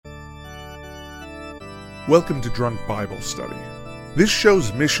Welcome to Drunk Bible Study. This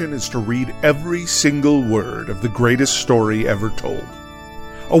show's mission is to read every single word of the greatest story ever told.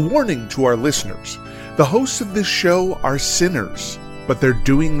 A warning to our listeners, the hosts of this show are sinners, but they're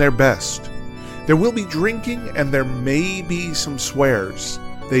doing their best. There will be drinking and there may be some swears.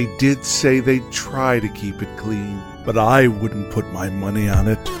 They did say they'd try to keep it clean, but I wouldn't put my money on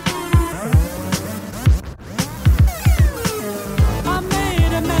it.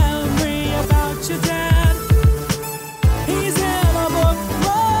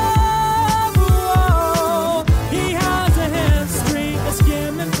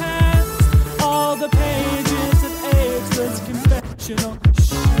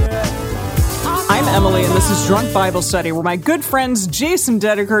 I'm Emily, and this is Drunk Bible Study, where my good friends Jason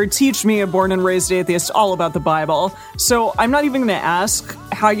Dedeker teach me, a born and raised atheist, all about the Bible. So I'm not even going to ask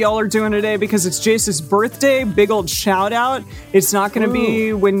how y'all are doing today because it's Jason's birthday. Big old shout out. It's not going to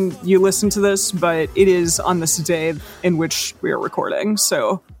be when you listen to this, but it is on this day in which we are recording.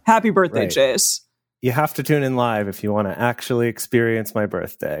 So happy birthday, Right. Jace. You have to tune in live if you want to actually experience my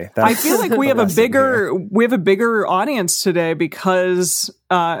birthday. I feel like we have a bigger audience today because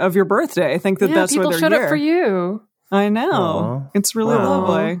of your birthday. I think that's why people they're showed here. up for you. I know. Aw. It's really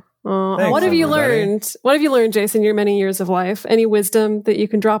lovely. Thanks, What have you everybody. learned? What have you learned, Jason, your many years of life? Any wisdom that you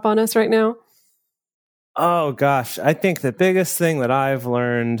can drop on us right now? Oh, gosh. I think the biggest thing that I've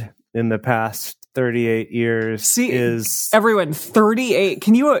learned in the past 38 years is... Everyone, 38.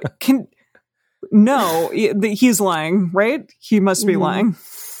 No, he's lying, right? He must be lying.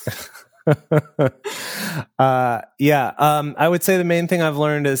 I would say the main thing I've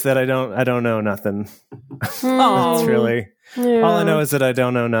learned is that I don't know nothing. That's really all I know is that I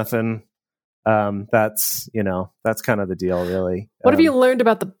don't know nothing. That's kind of the deal, really. What have you learned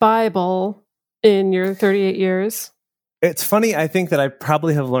about the Bible in your 38 years? It's funny. I think that I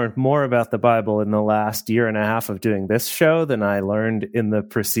probably have learned more about the Bible in the last year and a half of doing this show than I learned in the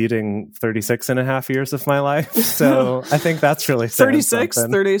preceding 36 and a half years of my life. So I think that's really saying 36,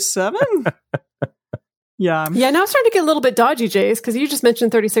 something. 37? Yeah. Yeah, now I'm starting to get a little bit dodgy, Jace, because you just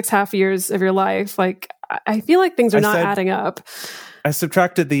mentioned 36 half years of your life. Like, I feel like things are not adding up. I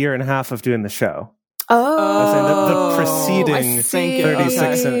subtracted the year and a half of doing the show. Oh. The preceding I see.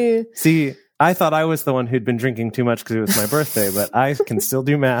 36 and... See, I thought I was the one who'd been drinking too much because it was my birthday, but I can still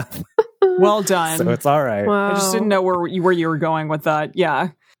do math. Well done. So it's all right. Wow. I just didn't know where you were going with that. Yeah.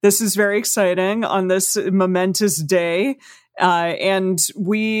 This is very exciting on this momentous day. And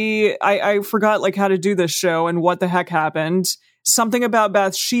I forgot how to do this show and what the heck happened. Something about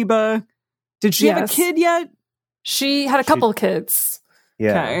Bathsheba. Did she have a kid yet? She had a couple of kids.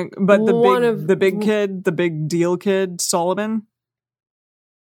 Yeah. Okay. But the big deal kid, Solomon?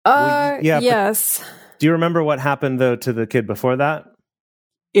 Yes. Do you remember what happened, though, to the kid before that?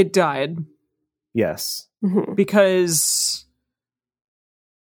 It died. Mm-hmm. Yes. Because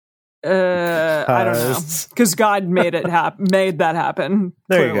I don't know. Because God made that happen.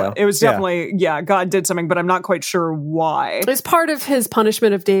 There you clearly. go. It was definitely, God did something, but I'm not quite sure why. It's part of his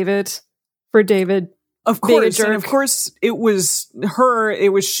punishment of David for David. Of being a course, and jerk. of course, it was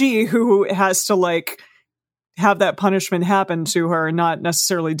she who has to have that punishment happen to her, not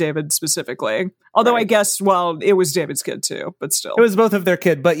necessarily David specifically. Although I guess, it was David's kid too, but still. It was both of their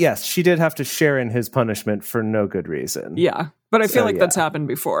kid, but yes, she did have to share in his punishment for no good reason. Yeah, but I feel that's happened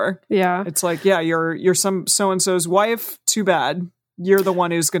before. Yeah. It's you're some so-and-so's wife, too bad. You're the one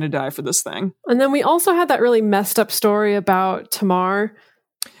who's going to die for this thing. And then we also had that really messed up story about Tamar.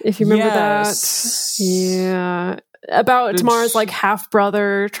 If you remember that. Yeah. About Tamar's half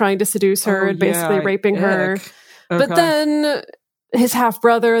brother trying to seduce her and basically raping her. Okay. But then his half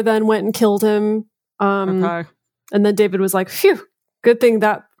brother then went and killed him. Okay. And then David was like, phew, good thing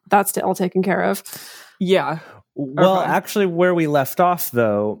that's all taken care of. Yeah. Well, actually, where we left off,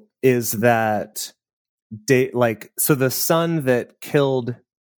 though, is that so the son that killed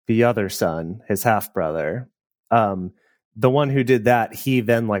the other son, his half brother, the one who did that, he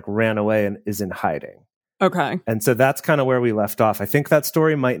then ran away and is in hiding. Okay. And so that's kind of where we left off. I think that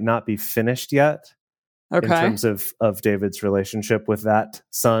story might not be finished yet. Okay. In terms of David's relationship with that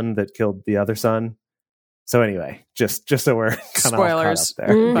son that killed the other son. So anyway, just so we're kind of spoilers caught up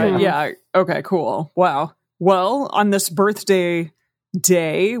there. Mm-hmm. But yeah. Okay, cool. Wow. Well, on this birthday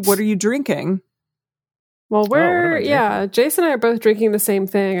day, what are you drinking? Well, what am I drinking? Jason and I are both drinking the same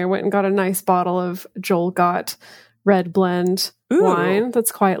thing. I went and got a nice bottle of Joel Gott red blend wine.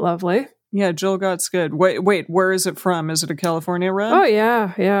 That's quite lovely. Yeah, Joel Gott's good. Wait, where is it from? Is it a California red? Oh,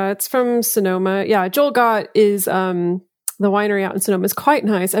 yeah. Yeah, it's from Sonoma. Yeah, Joel Gott is The winery out in Sonoma is quite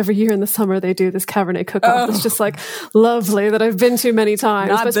nice. Every year in the summer, they do this Cabernet cook-off. It's just like lovely that I've been to many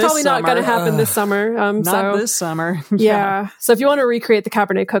times. But it's probably not going to happen this summer. Not this summer. Yeah. So if you want to recreate the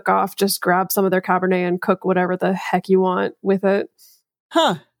Cabernet cook-off, just grab some of their Cabernet and cook whatever the heck you want with it.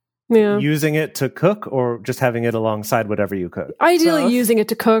 Huh. Yeah. Using it to cook or just having it alongside whatever you cook? Ideally using it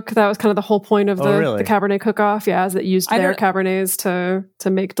to cook. That was kind of the whole point of the Cabernet cook-off. Yeah, is it used their Cabernets to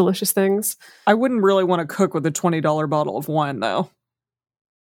make delicious things. I wouldn't really want to cook with a $20 bottle of wine, though.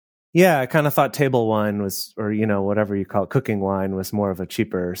 Yeah, I kind of thought table wine was, or, whatever you call it, cooking wine was more of a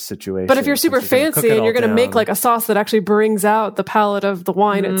cheaper situation. But if you're super fancy and you're going to make like a sauce that actually brings out the palate of the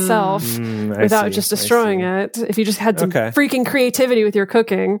wine itself without just destroying it, if you just had some freaking creativity with your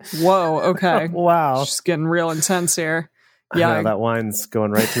cooking. Whoa, okay. Wow. She's getting real intense here. Yeah, I know, that wine's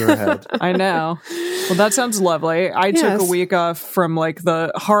going right to her head. I know. Well, that sounds lovely. I took a week off from like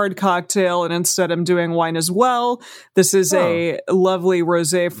the hard cocktail, and instead I'm doing wine as well. This is a lovely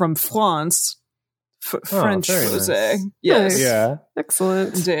rosé from France. French rosé. Nice. Yes. Yeah.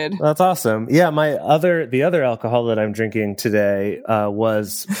 Excellent. Indeed. That's awesome. Yeah, the other alcohol that I'm drinking today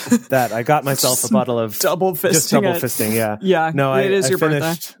was that I got myself a bottle of double fisting. Yeah. Yeah. No, it is your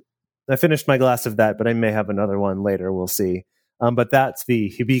birthday. I finished my glass of that, but I may have another one later. We'll see. But that's the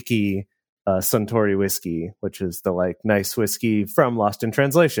Hibiki Suntory whiskey, which is the like nice whiskey from Lost in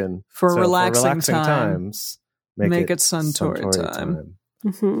Translation. For relaxing times. Make it Suntory time.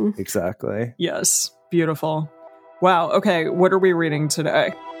 Mm-hmm. Exactly. Yes. Beautiful. Wow. Okay. What are we reading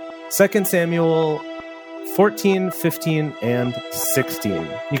today? 2 Samuel 14, 15, and 16.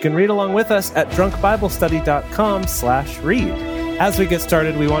 You can read along with us at drunkbiblestudy.com/read. As we get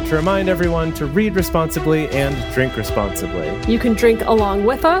started, we want to remind everyone to read responsibly and drink responsibly. You can drink along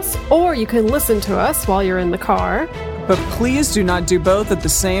with us, or you can listen to us while you're in the car. But please do not do both at the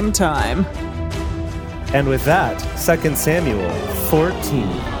same time. And with that, 2 Samuel 14.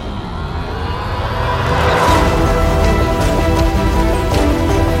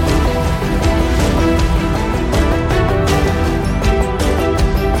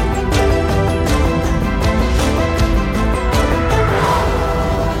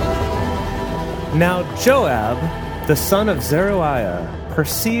 Now Joab, the son of Zeruiah,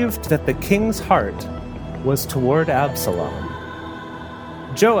 perceived that the king's heart was toward Absalom.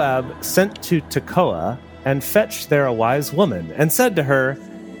 Joab sent to Tekoa and fetched there a wise woman, and said to her,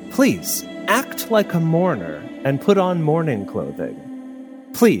 "Please, act like a mourner, and put on mourning clothing.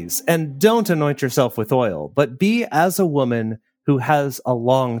 Please, and don't anoint yourself with oil, but be as a woman who has a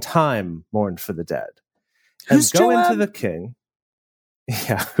long time mourned for the dead. And Who's go Joab? into the king."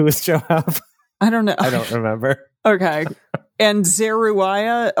 Yeah, who is Joab? I don't know. I don't remember. Okay. And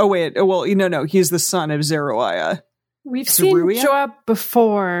Zeruiah? Oh, wait. Well, no. He's the son of Zeruiah. We've seen Joab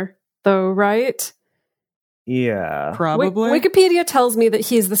before, though, right? Yeah. Probably. Wikipedia tells me that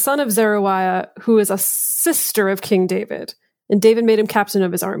he's the son of Zeruiah, who is a sister of King David. And David made him captain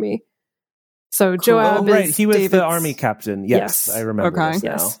of his army. So Joab is right. He was David's... the army captain. Yes. I remember this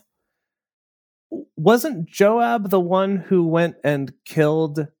now. Yes. Wasn't Joab the one who went and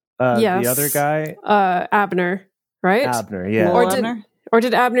killed the other guy? Abner, right? Abner, yeah. Or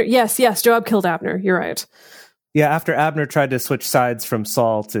did Abner... Yes, Joab killed Abner. You're right. Yeah, after Abner tried to switch sides from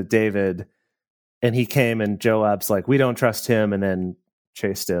Saul to David, and he came and Joab's like, we don't trust him, and then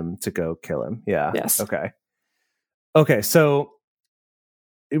chased him to go kill him. Yeah. Yes. Okay, so...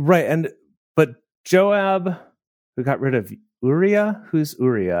 Right, but Joab, who got rid of Uriah? Who's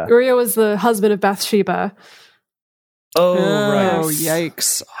Uriah? Uriah was the husband of Bathsheba. Oh, right. Oh,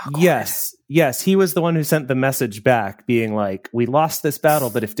 yikes. Oh, Yes. He was the one who sent the message back being like, we lost this battle,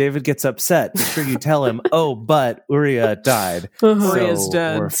 but if David gets upset, make sure you tell him, but Uriah died. Uriah's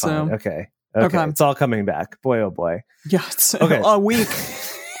dead. We're fine. So. Okay. It's all coming back. Boy, oh boy. Yeah. It's a week.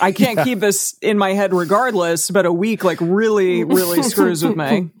 I can't keep this in my head regardless, but a week like really, really screws with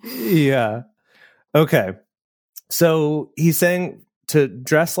me. Yeah. Okay. So he's saying to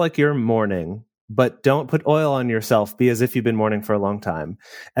dress like you're mourning, but don't put oil on yourself. Be as if you've been mourning for a long time.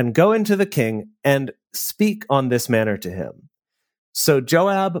 And go into the king and speak on this manner to him. So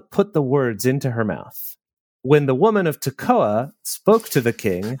Joab put the words into her mouth. When the woman of Tekoa spoke to the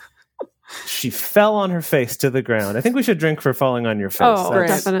king, she fell on her face to the ground. I think we should drink for falling on your face. Oh,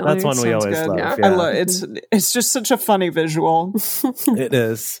 definitely. That's one we always love. Yeah. I love it. It's just such a funny visual. It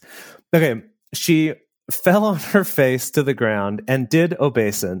is. Okay. She fell on her face to the ground and did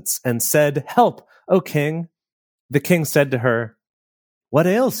obeisance and said, "Help, O king." The king said to her, "What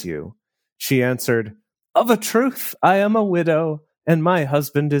ails you?" She answered, "Of a truth, I am a widow, and my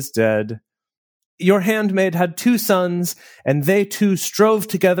husband is dead. Your handmaid had 2 sons, and they 2 strove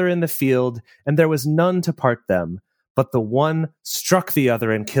together in the field, and there was none to part them. but the one struck the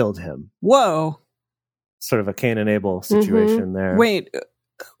other and killed him. Whoa. Sort of a Cain and Abel situation there. Wait,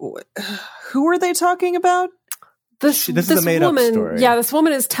 who are they talking about? This is a made-up story. Yeah, this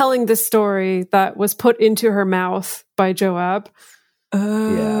woman is telling this story that was put into her mouth by Joab.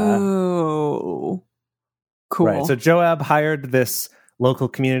 Oh. Yeah. Cool. Right, so Joab hired this local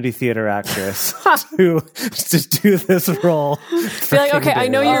community theater actress to do this role. Be like, okay, I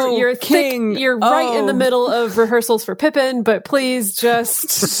know you're King. You're right in the middle of rehearsals for Pippin, but please just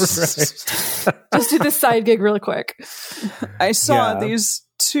do this side gig really quick. I saw these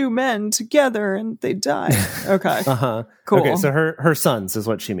two men together and they died. Okay. Cool. Okay, so her sons is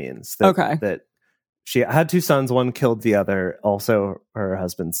what she means. That she had two sons, one killed the other, also her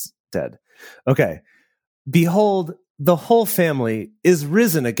husband's dead. Okay. Behold, the whole family is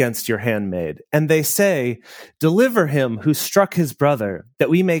risen against your handmaid, and they say, deliver him who struck his brother, that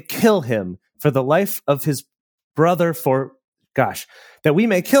we may kill him for the life of his brother that we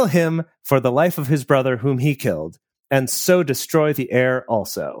may kill him for the life of his brother whom he killed, and so destroy the heir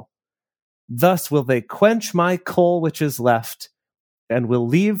also. Thus will they quench my coal which is left, and will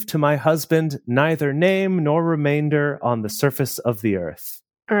leave to my husband neither name nor remainder on the surface of the earth.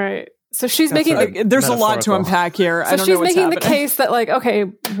 All right. So she's making there's a lot to unpack here. So she's making the case that, like, okay,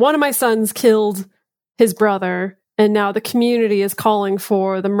 one of my sons killed his brother, and now the community is calling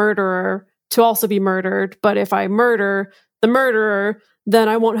for the murderer to also be murdered. But if I murder the murderer, then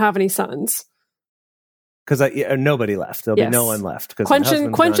I won't have any sons. Because nobody left. There'll be no one left.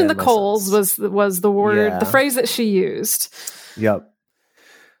 Quenching the coals was the word, the phrase that she used. Yep.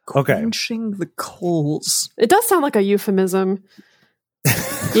 Okay. Quenching the coals. It does sound like a euphemism.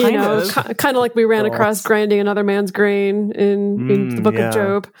 Kind of like we ran across grinding another man's grain in the book of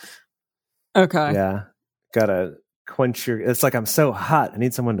Job. Okay. Yeah. Gotta quench it's like I'm so hot. I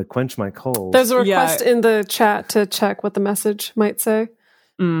need someone to quench my coals. There's a request in the chat to check what the message might say.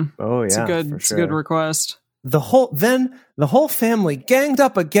 Oh, yeah. It's a good request. The whole family ganged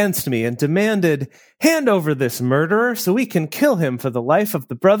up against me and demanded, hand over this murderer so we can kill him for the life of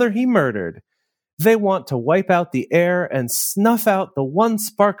the brother he murdered. They want to wipe out the air and snuff out the one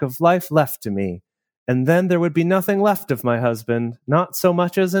spark of life left to me. And then there would be nothing left of my husband, not so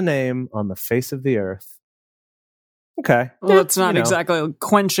much as a name on the face of the earth. Okay. Well, that's not exactly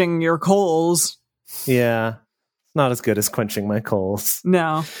quenching your coals. Yeah. It's not as good as quenching my coals.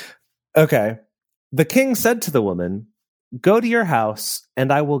 No. Okay. The king said to the woman, go to your house,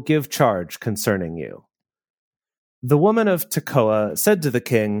 and I will give charge concerning you. The woman of Tekoa said to the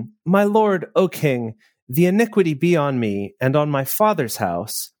king, my lord, O king, the iniquity be on me and on my father's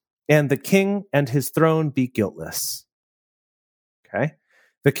house, and the king and his throne be guiltless. Okay.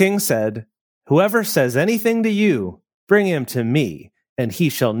 The king said, whoever says anything to you, bring him to me, and he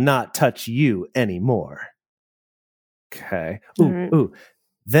shall not touch you any more. Okay.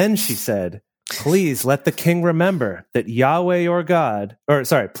 Then she said, please let the king remember that Yahweh your God,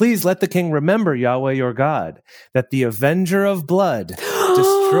 please let the king remember Yahweh your God, that the avenger of blood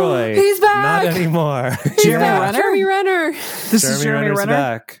destroy He's back! not anymore. Jeremy Renner. This is Jeremy Renner?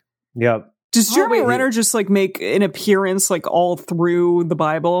 Back. Yep. Does Jeremy Renner just like make an appearance like all through the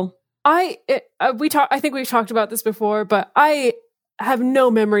Bible? I think we've talked about this before, but I have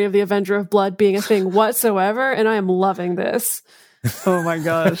no memory of the Avenger of Blood being a thing whatsoever, and I am loving this. Oh my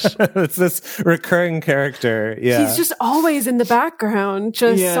gosh. It's this recurring character. Yeah. He's just always in the background.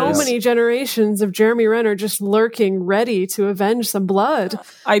 So many generations of Jeremy Renner just lurking, ready to avenge some blood.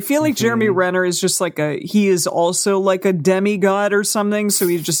 I feel like Jeremy Renner is just like he is also like a demigod or something, so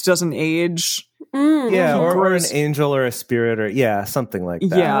he just doesn't age. Yeah, or an angel or a spirit or something like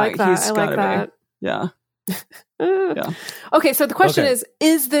that. Yeah, I like that. He's gotta be. Yeah. Yeah. Okay, so the question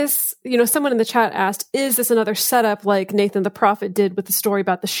is this, someone in the chat asked, is this another setup like Nathan the prophet did with the story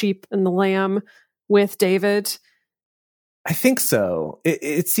about the sheep and the lamb with David? I think so.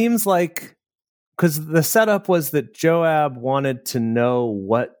 It seems like, because the setup was that Joab wanted to know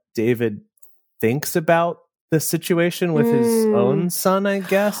what David thinks about the situation with his own son, I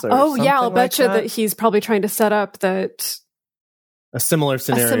guess. I'll bet you that he's probably trying to set up that a similar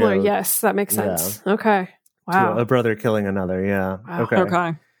scenario. Yes, that makes sense. Yeah. Okay. Wow. A brother killing another. Yeah. Wow.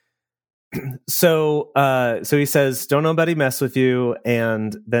 Okay. So he says, don't nobody mess with you.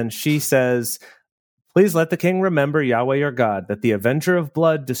 And then she says, please let the king remember Yahweh your God, that the avenger of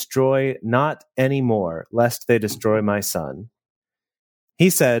blood destroy not any more, lest they destroy my son. He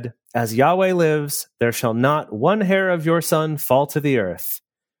said, as Yahweh lives, there shall not one hair of your son fall to the earth.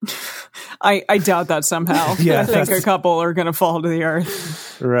 I doubt that somehow. I think a couple are going to fall to the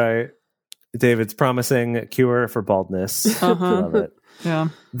earth. Right. David's promising a cure for baldness. Love it. Yeah.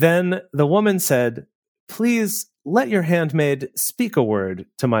 Then the woman said, please let your handmaid speak a word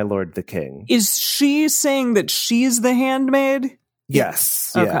to my lord the king. Is she saying that she's the handmaid?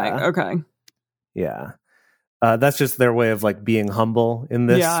 Yes. Okay. Yeah. That's just their way of like being humble in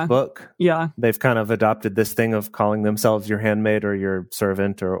this book. Yeah. They've kind of adopted this thing of calling themselves your handmaid or your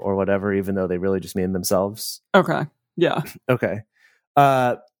servant or whatever, even though they really just mean themselves. Okay. Yeah. Okay.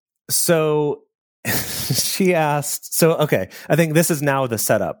 So she asked, I think this is now the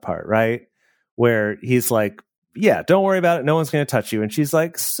setup part, right? Where he's like, yeah, don't worry about it. No one's going to touch you. And she's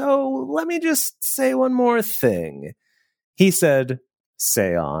like, so let me just say one more thing. He said,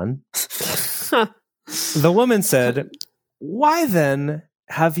 say on. The woman said, why then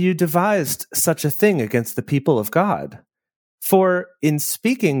have you devised such a thing against the people of God? For in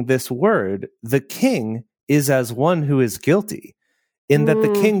speaking this word, the king is as one who is guilty, in that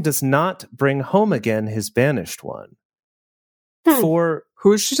the king does not bring home again his banished one. For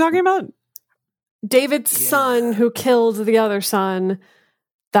who is she talking about? David's son who killed the other son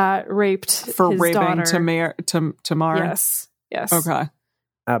that raped for his raping daughter. Tamar. Yes. Okay.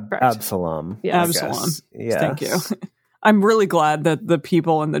 Absalom. Yeah. Absalom. Yes. Thank you. I'm really glad that the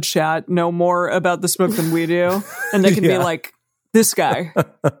people in the chat know more about this book than we do. And they can be like, this guy,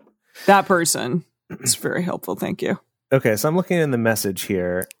 that person. It's very helpful. Thank you. Okay, so I'm looking in the message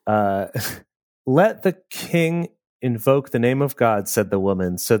here. Let the king invoke the name of God, said the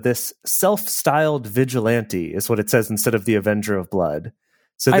woman. So this self-styled vigilante is what it says instead of the Avenger of Blood.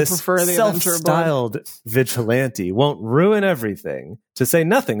 So this self-styled vigilante won't ruin everything, to say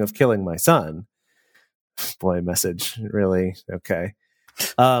nothing of killing my son. Boy, message, really? Okay.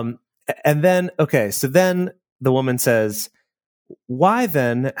 So then the woman says, why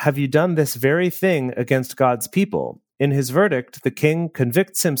then have you done this very thing against God's people? In his verdict, the king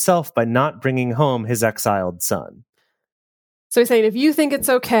convicts himself by not bringing home his exiled son. So he's saying, if you think it's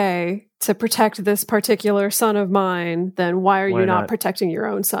okay to protect this particular son of mine, then why are you not protecting your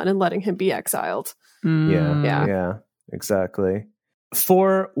own son and letting him be exiled? Yeah, exactly.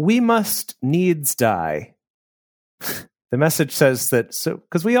 For we must needs die. The message says that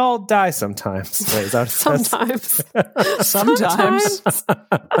because we all die sometimes. Wait, is that sometimes.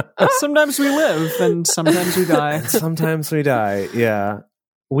 Sometimes we live and sometimes we die. Sometimes we die. Yeah.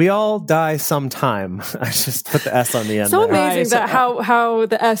 We all die sometime. I just put the S on the end. So amazing that how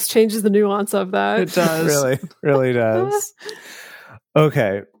the S changes the nuance of that. It does. really does.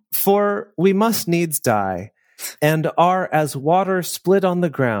 Okay. For we must needs die, and are as water split on the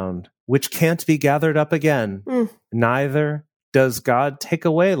ground, which can't be gathered up again. Neither does God take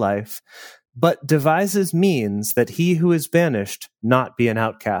away life, but devises means that he who is banished not be an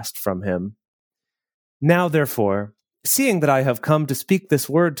outcast from him. Now, therefore, seeing that I have come to speak this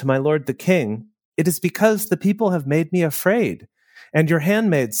word to my lord the king, it is because the people have made me afraid. And your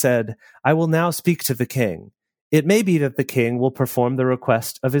handmaid said, I will now speak to the king. It may be that the king will perform the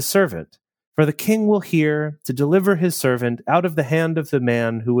request of his servant. For the king will hear to deliver his servant out of the hand of the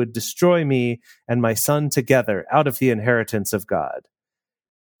man who would destroy me and my son together out of the inheritance of God.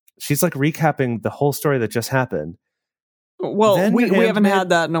 She's like recapping the whole story that just happened. Well, we haven't had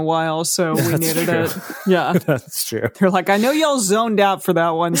that in a while, so we needed it. Yeah. That's true. They're like, I know y'all zoned out for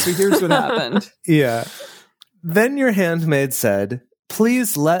that one, so here's what happened. Yeah. Then your handmaid said,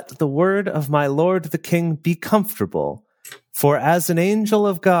 please let the word of my lord the king be comfortable, for as an angel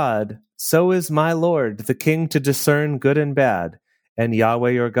of God, so is my lord the king to discern good and bad, and Yahweh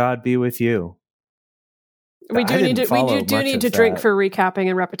your God be with you. We do need to drink for recapping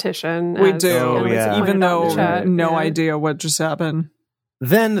and repetition. We do, even though no idea what just happened.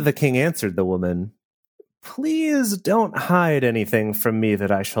 Then the king answered the woman, please don't hide anything from me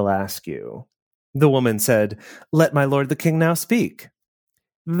that I shall ask you. The woman said, let my lord the king now speak.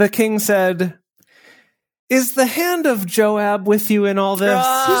 The king said, is the hand of Joab with you in all this?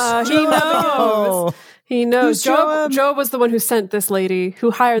 He knows. He knows. Joab was the one who sent this lady,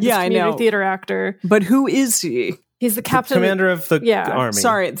 who hired this community theater actor. But who is he? He's the captain. Commander of the army.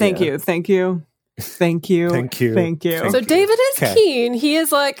 Sorry, thank you. So David is keen. He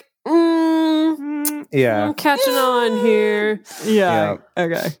is like, I'm catching on here. Yeah.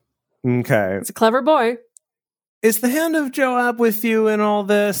 Okay. He's a clever boy. Is the hand of Joab with you in all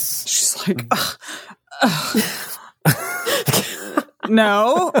this? She's like,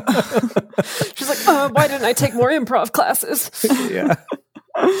 no. She's like, why didn't I take more improv classes? Yeah.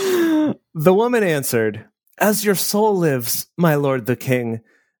 The woman answered, as your soul lives, my lord the king,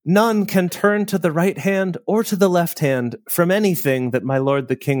 none can turn to the right hand or to the left hand from anything that my lord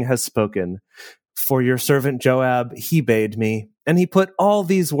the king has spoken. For your servant Joab, he bade me, and he put all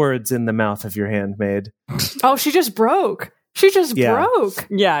these words in the mouth of your handmaid. Oh, she just broke. She just broke.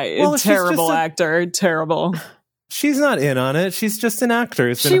 Yeah, well, terrible actor. Terrible. She's not in on it. She's just an actor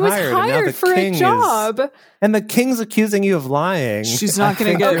who's been she was hired. hired for a job. And the king's accusing you of lying. She's not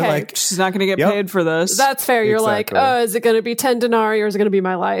going to get she's not going to get paid for this. That's fair. You're Exactly. like, oh, is it going to be 10 denarii or is it going to be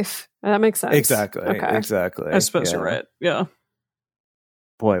my life? That makes sense. Exactly. Okay. Exactly. I suppose you're right. Yeah.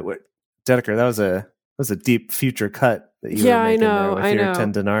 Boy, what Dedeker, that was a deep future cut that you were I making know. there with your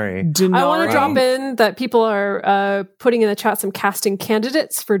 10 denarii. I want to drop in that people are putting in the chat some casting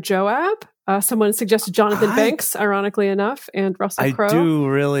candidates for Joab. Someone suggested Jonathan Banks, ironically enough, and Russell Crowe. I do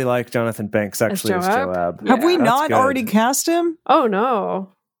really like Jonathan Banks actually as Joab. Have we not already cast him? Oh,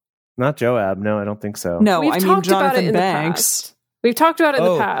 no. Not Joab. No, I don't think so. No, I mean Jonathan Banks. We've talked about it in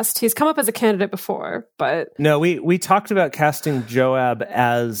the past. He's come up as a candidate before, but... No, we talked about casting Joab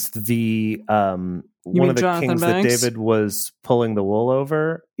as the one of the Jonathan kings Banks? that David was pulling the wool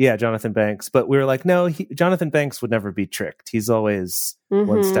over. Yeah, Jonathan Banks. But we were like, no, Jonathan Banks would never be tricked. He's always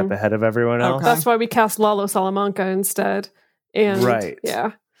one step ahead of everyone else. That's why we cast Lalo Salamanca instead. And right.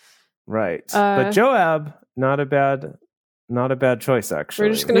 Yeah. Right. But Joab, not a bad choice, actually.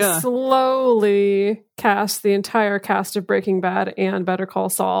 We're just going to slowly cast the entire cast of Breaking Bad and Better Call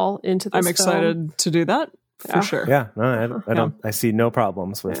Saul into this I'm excited to do that. For sure. Yeah, no, I see no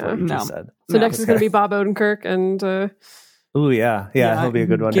problems with what you just said. So next is going to be Bob Odenkirk and... Ooh, yeah, he'll be a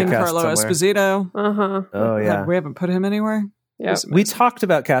good one to cast Giancarlo Esposito. Oh, yeah. We haven't put him anywhere? Yeah. We talked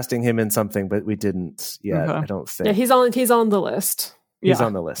about casting him in something, but we didn't yet, I don't think. Yeah, he's on the list. He's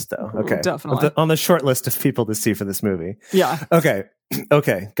on the list, though. Okay. Definitely. On the short list of people to see for this movie. Yeah. Okay.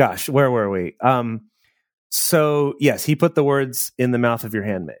 Gosh, where were we? So, yes, he put the words in the mouth of your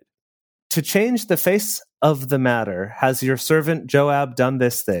handmaid. To change the face of the matter, has your servant Joab done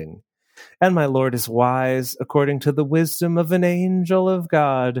this thing? And my Lord is wise, according to the wisdom of an angel of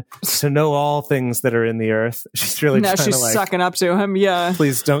God, to know all things that are in the earth. She's really now trying she's to sucking up to him. Yeah.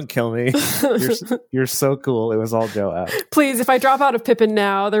 Please don't kill me. You're so cool. It was all Joab. Please, if I drop out of Pippin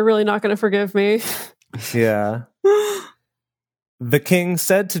now, they're really not going to forgive me. Yeah. The king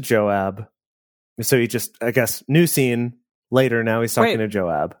said to Joab, so he just, I guess, new scene later. Now he's talking to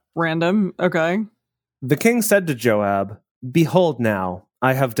Joab. Random. Okay. The king said to Joab, behold now,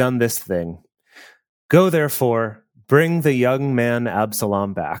 I have done this thing. Go therefore, bring the young man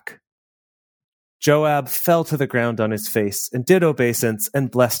Absalom back. Joab fell to the ground on his face and did obeisance and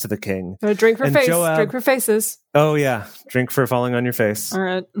blessed the king. Drink for face. Drink for faces. Oh yeah, drink for falling on your face. All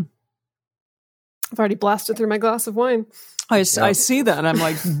right. I've already blasted through my glass of wine. I see that. I'm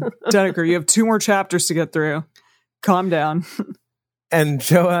like, Dedeker, you have 2 more chapters to get through. Calm down. And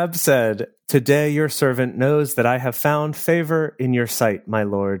Joab said, today your servant knows that I have found favor in your sight, my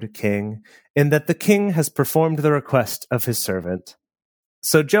lord king, in that the king has performed the request of his servant.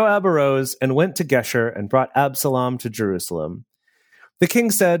 So Joab arose and went to Geshur and brought Absalom to Jerusalem. The king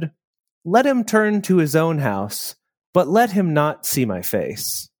said, let him turn to his own house, but let him not see my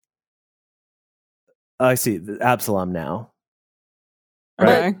face. I see Absalom now.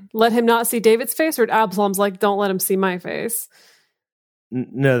 Right. Let him not see David's face, or Absalom's like, don't let him see my face.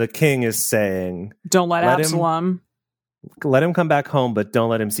 No, the king is saying, don't let Absalom. Let him come back home, but don't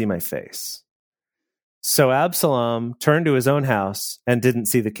let him see my face. So Absalom turned to his own house and didn't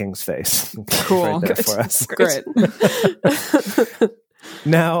see the king's face. Cool. Right there for us. Great.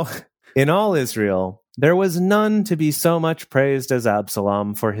 Now, in all Israel, there was none to be so much praised as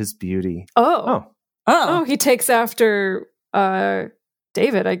Absalom for his beauty. Oh, he takes after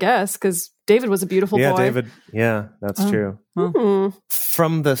David, I guess, because David was a beautiful boy. David. Yeah, that's true. Mm-hmm.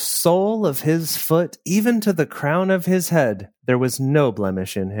 From the sole of his foot, even to the crown of his head, there was no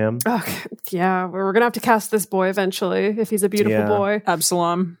blemish in him. Okay. Yeah, we're going to have to cast this boy eventually if he's a beautiful boy.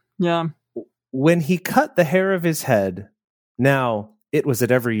 Absalom. Yeah. When he cut the hair of his head, now it was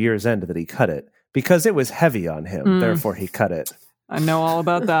at every year's end that he cut it, because it was heavy on him. Therefore, he cut it. I know all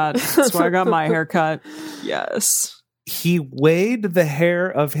about that. That's why I got my hair cut. Yes. He weighed the hair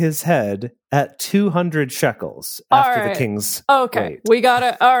of his head at 200 shekels after the king's weight. We got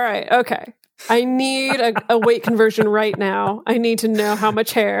it. All right. Okay. I need a weight conversion right now. I need to know how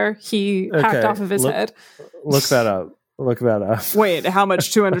much hair he hacked off of his head. Look that up. Wait, how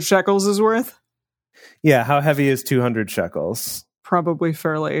much 200 shekels is worth? Yeah, how heavy is 200 shekels? Probably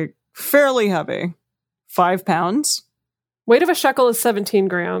fairly heavy. 5 pounds? Weight of a shekel is 17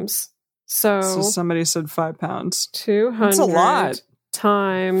 grams. So somebody said 5 pounds. 200. That's a lot.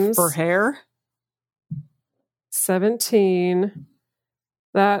 Times. For hair? 17.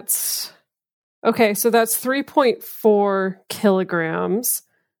 That's... Okay, so that's 3.4 kilograms.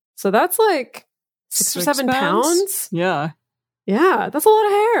 So that's like 6 or 7 pounds? Yeah. Yeah, that's a lot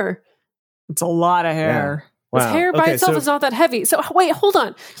of hair. It's a lot of hair. Yeah. Wow. His hair by itself is not that heavy. So wait, hold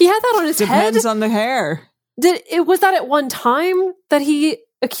on. He had that on his head? Depends on the hair. Was that at one time that he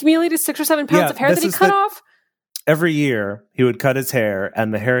accumulated 6 or 7 pounds of hair that he cut off? Every year he would cut his hair,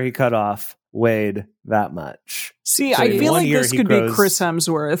 and the hair he cut off weighed that much. See, so I feel like this could be Chris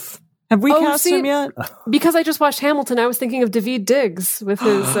Hemsworth. Have we cast him yet? Because I just watched Hamilton, I was thinking of Daveed Diggs with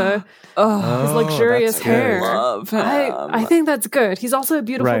his luxurious hair. I love him. I think that's good. He's also a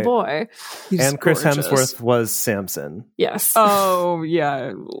beautiful boy. And Chris Hemsworth was Samson. Yes. Oh,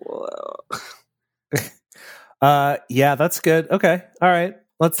 yeah. Yeah, that's good. Okay. All right.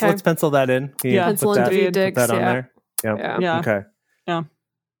 Let's pencil that in. Pencil in Daveed Diggs. Put that on there. Yeah. Okay. Yeah.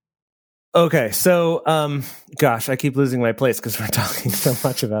 Okay, so, gosh, I keep losing my place because we're talking so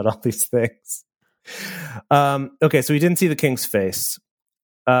much about all these things. Okay, so he didn't see the king's face.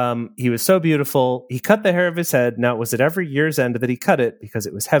 He was so beautiful. He cut the hair of his head. Now, it was at every year's end that he cut it because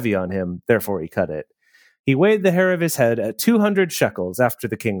it was heavy on him. Therefore, he cut it. He weighed the hair of his head at 200 shekels after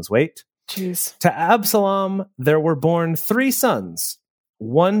the king's weight. Jeez. To Absalom, there were born 3 sons.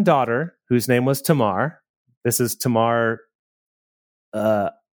 1 daughter, whose name was Tamar. This is Tamar,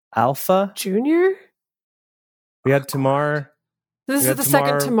 Alpha Junior. We had Tamar. This is the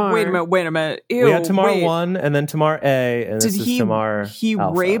second Tamar. Wait a minute. Ew, we had Tamar 1, and then Tamar A, and this is Tamar. He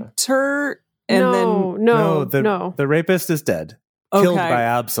Alpha. Raped her, and no. The rapist is dead, killed by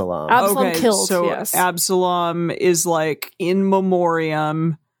Absalom. Absalom killed. So yes. Absalom is like in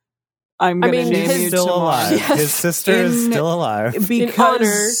memoriam. I'm going to name he's you still Tamar. alive. Yes. His sister is still alive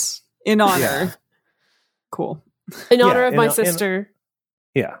because in honor. Yeah. Cool. In honor of my sister.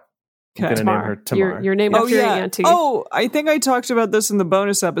 Yeah. I'm going to name her Tamar. Your name after your auntie. Oh, I think I talked about this in the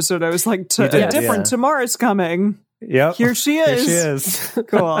bonus episode. I was like, a different Tamar is coming. Yep. Here she is. Here she is.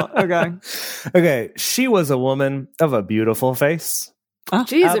 Cool. Okay. Okay. She was a woman of a beautiful face.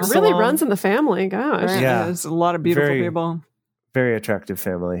 Jeez, it really runs in the family. Gosh. Right. Yeah. There's a lot of beautiful people. Very attractive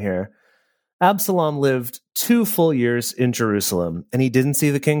family here. Absalom lived 2 full years in Jerusalem, and he didn't see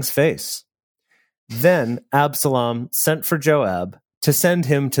the king's face. Then Absalom sent for Joab to send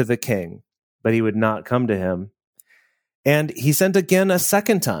him to the king, but he would not come to him. And he sent again a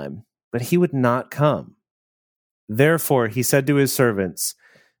second time, but he would not come. Therefore he said to his servants,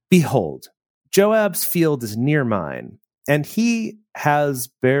 "Behold, Joab's field is near mine, and he has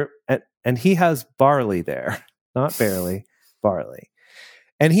barley there." Not barely, barley.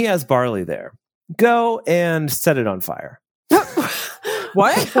 "And he has barley there. Go and set it on fire."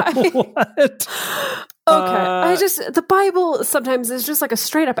 What? What? Okay, the Bible sometimes is just like a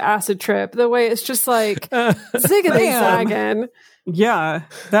straight up acid trip. The way it's just like zigging and zagging. Yeah,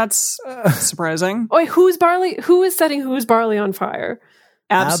 that's surprising. Wait, who's barley? Who is setting whose barley on fire?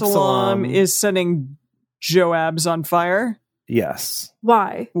 Absalom is setting Joab's on fire. Yes.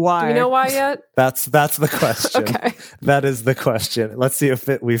 Why? Do we know why yet? That's the question. Okay. That is the question. Let's see if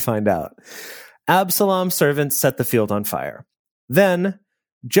we find out. Absalom's servants set the field on fire. Then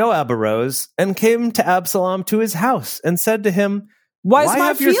Joab arose and came to Absalom to his house and said to him, Why is my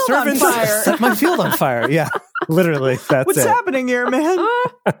have your field on servants fire? set my field on fire? Yeah, literally. That's What's happening here, man?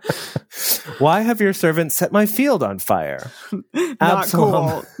 Why have your servants set my field on fire? Not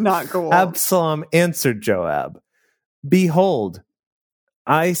cool. Absalom answered Joab, "Behold,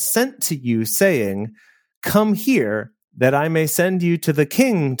 I sent to you saying, 'Come here, that I may send you to the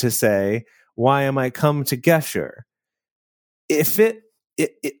king to say, why am I come to Geshur? If it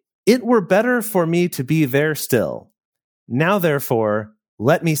were better for me to be there still. Now, therefore,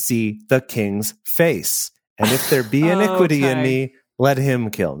 let me see the king's face. And if there be iniquity in me, let him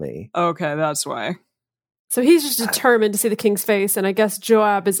kill me.'" Okay, that's why. So he's just determined to see the king's face, and I guess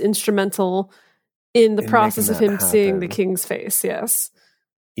Joab is instrumental in the process of him seeing the king's face. Yes.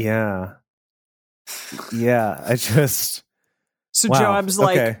 Yeah. Yeah. I just. So wow. Joab's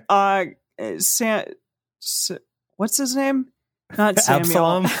like, what's his name? Not Samuel.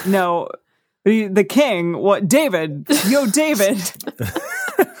 Absalom? No, the king. What? David. Yo, David.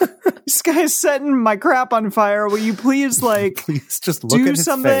 This guy's setting my crap on fire. Will you please, please just look do at his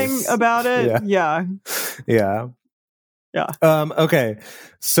something face. about it? Yeah. Okay.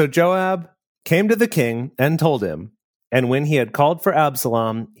 So Joab came to the king and told him. And when he had called for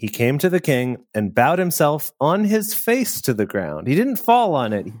Absalom, he came to the king and bowed himself on his face to the ground. He didn't fall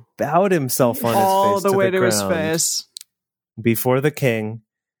on it. He bowed himself on his face all the way to his face before the king.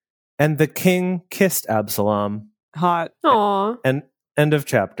 And the king kissed Absalom. Hot. Aww. And end of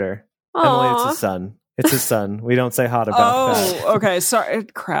chapter. Aww. Emily, it's his son. It's his son. We don't say hot about that. Oh, okay. Sorry.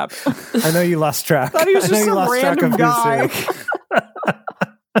 Crap. I know you lost track. I thought he was just some random guy.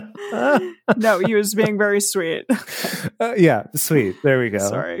 No, he was being very sweet. Yeah, sweet. There we go.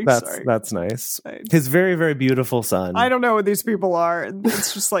 Sorry. That's nice. His very, very beautiful son. I don't know what these people are.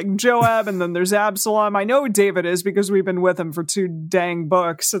 It's just like Joab, and then there's Absalom. I know who David is because we've been with him for 2 dang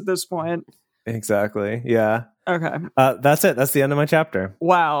books at this point. Exactly. Yeah. Okay. That's it. That's the end of my chapter.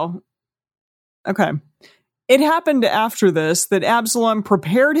 Wow. Okay. It happened after this that Absalom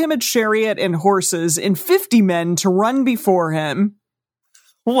prepared him a chariot and horses and 50 men to run before him.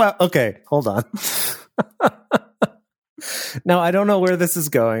 Well, okay, hold on. Now, I don't know where this is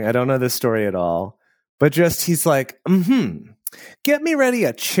going. I don't know this story at all. But just, he's like, get me ready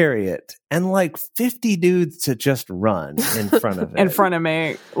a chariot and like 50 dudes to just run in front of it. In front of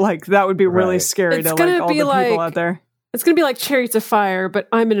me. Like, that would be really scary it's to like all the people out there. It's going to be like Chariots of Fire, but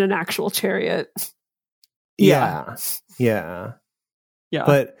I'm in an actual chariot. Yeah.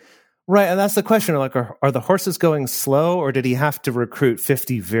 But right, and that's the question. Like, are the horses going slow, or did he have to recruit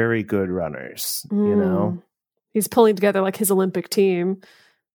 50 very good runners? You know, he's pulling together like his Olympic team.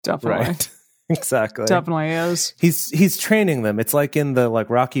 Definitely, right. Exactly, definitely is. He's training them. It's like in the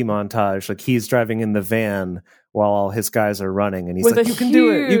like Rocky montage. Like he's driving in the van while all his guys are running, and he's with like, "You can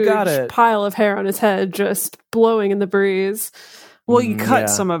do it. You got it." Pile of hair on his head, just blowing in the breeze. Well, you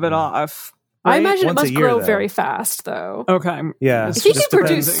cut some of it off. Right? I imagine Once it must a year, grow though. very fast, though. Okay. Yeah. If he can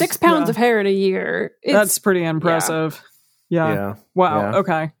produce 6 pounds of hair in a year, that's pretty impressive. Yeah. Wow. Yeah.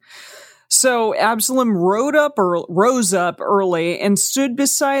 Okay. So Absalom rose up early and stood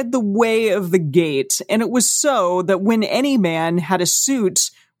beside the way of the gate. And it was so that when any man had a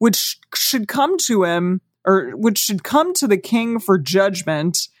suit which should come to him, or which should come to the king for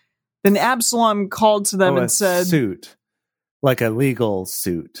judgment, then Absalom called to them and said, suit. Like a legal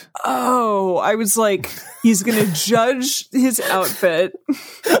suit. Oh, I was like, he's going to judge his outfit.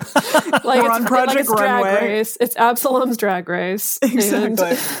 Like on Project Drag Runway. Race. It's Absalom's Drag Race.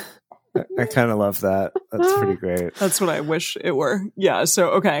 Exactly. I kind of love that. That's pretty great. That's what I wish it were. Yeah, so,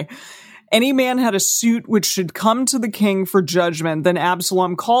 okay. Any man had a suit which should come to the king for judgment. Then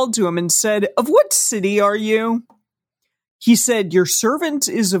Absalom called to him and said, "Of what city are you?" He said, "Your servant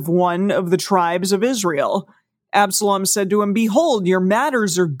is of one of the tribes of Israel." Absalom said to him, "Behold, your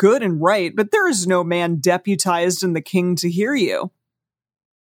matters are good and right, but there is no man deputized in the king to hear you."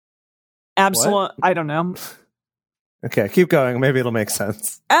 Absalom, What? I don't know. Okay, keep going. Maybe it'll make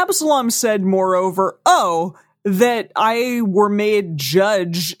sense. Absalom said, moreover, that I were made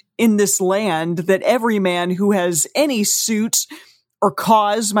judge in this land, that every man who has any suit or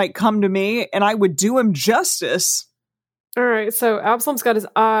cause might come to me, and I would do him justice. All right, so Absalom's got his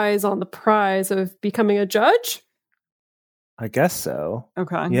eyes on the prize of becoming a judge? I guess so.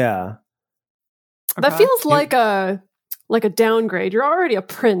 Okay. Yeah. That Okay. feels like a downgrade. You're already a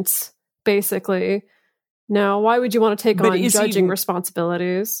prince, basically. Now, why would you want to take But on is judging he-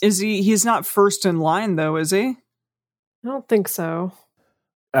 responsibilities? He's not first in line, though, is he? I don't think so.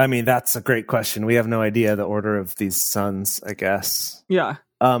 I mean, that's a great question. We have no idea the order of these sons, I guess. Yeah.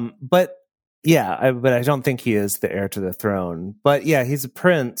 But yeah, but I don't think he is the heir to the throne. But yeah, he's a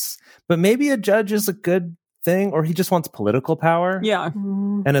prince. But maybe a judge is a good thing, or he just wants political power. Yeah.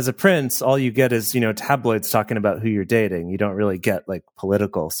 And as a prince, all you get is, tabloids talking about who you're dating. You don't really get like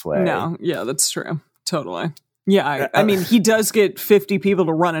political sway. No. Yeah, that's true. Totally. Yeah. I mean, he does get 50 people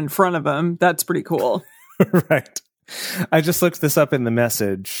to run in front of him. That's pretty cool. Right. I just looked this up in the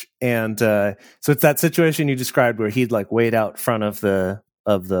message, and so it's that situation you described where he'd like wait out front of the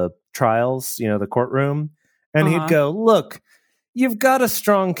trials, the courtroom, and he'd go, "Look, you've got a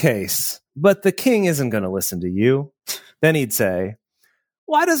strong case, but the king isn't going to listen to you." Then he'd say,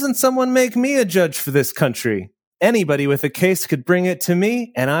 "Why doesn't someone make me a judge for this country? Anybody with a case could bring it to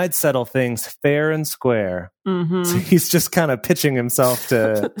me, and I'd settle things fair and square." Mm-hmm. So he's just kind of pitching himself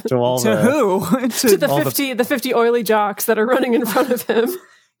to all To who? To the 50 oily jocks that are running in front of him.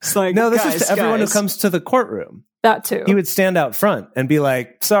 It's like, No, this guys, is to everyone who guys. comes to the courtroom. That too. He would stand out front and be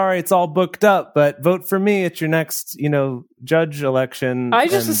like, "Sorry, it's all booked up, but vote for me at your next, judge election." I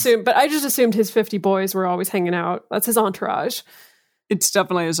just assumed his 50 boys were always hanging out. That's his entourage. It's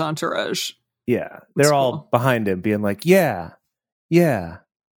definitely his entourage. Yeah, they're all cool. behind him, being like, "Yeah."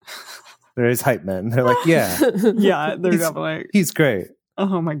 They're his hype men. They're like, "Yeah, Yeah, they're He's- definitely. he's great."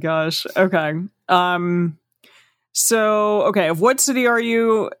 Oh my gosh. Okay. So, okay, of what city are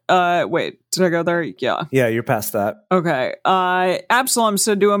you? Wait, did I go there? Yeah. Yeah, you're past that. Okay. Absalom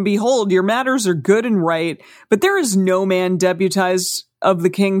said to him, "Behold, your matters are good and right, but there is no man deputized of the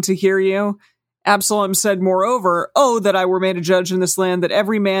king to hear you." Absalom said, moreover, that I were made a judge in this land, that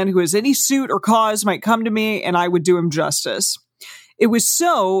every man who has any suit or cause might come to me, and I would do him justice. It was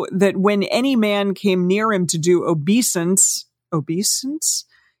so that when any man came near him to do obeisance,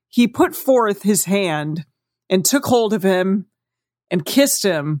 he put forth his hand and took hold of him and kissed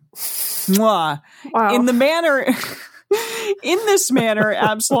him. Mwah. Wow. In this manner,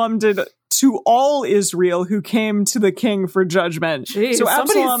 Absalom did to all Israel who came to the king for judgment. Jeez, so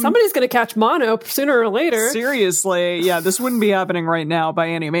Absalom, somebody's going to catch mono sooner or later. Seriously, yeah, this wouldn't be happening right now by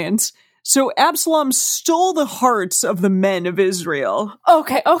any means. So Absalom stole the hearts of the men of Israel.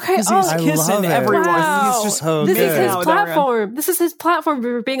 Okay. Because he's kissing everyone. Wow. He's just so This good. is his platform. This is his platform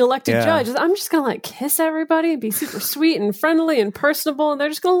for being elected judge. I'm just going to like kiss everybody and be super sweet and friendly and personable, and they're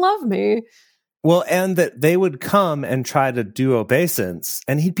just going to love me. Well, and that they would come and try to do obeisance,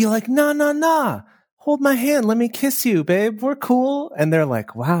 and he'd be like, nah, hold my hand, let me kiss you, babe, we're cool. And they're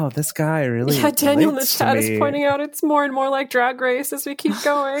like, wow, this guy really Daniel in the relates chat to is me. pointing out it's more and more like Drag Race as we keep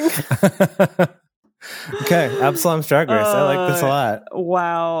going. Okay, Absalom's Drag Race. I like this a lot.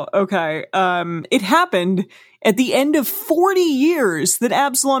 Wow. Okay. It happened at the end of 40 years that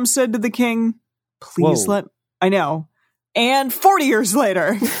Absalom said to the king, please I know. And 40 years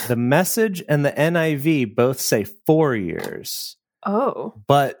later. The Message and the NIV both say 4 years. Oh.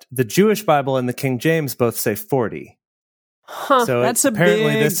 But the Jewish Bible and the King James both say 40. Huh. So That's a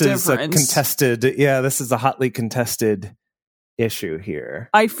apparently big this is a difference. contested, this is a hotly contested issue here.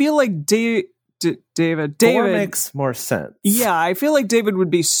 I feel like David 4 makes more sense. Yeah, I feel like David would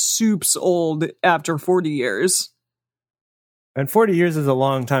be soups old after 40 years. And 40 years is a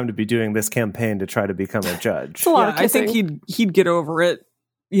long time to be doing this campaign to try to become a judge. It's a lot of I think kissing. he'd get over it,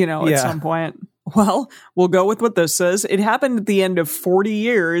 at some point. Well, we'll go with what this says. It happened at the end of 40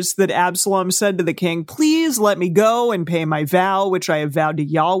 years that Absalom said to the king, please let me go and pay my vow, which I have vowed to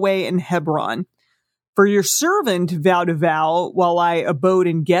Yahweh in Hebron. For your servant vowed a vow while I abode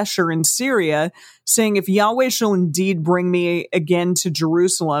in Geshur in Syria, saying, if Yahweh shall indeed bring me again to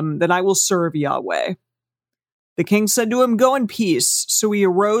Jerusalem, then I will serve Yahweh. The king said to him, go in peace. So he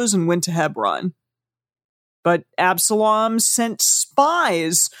arose and went to Hebron. But Absalom sent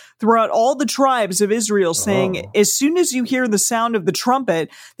spies throughout all the tribes of Israel, saying, as soon as you hear the sound of the trumpet,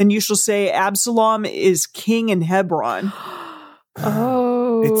 then you shall say, Absalom is king in Hebron.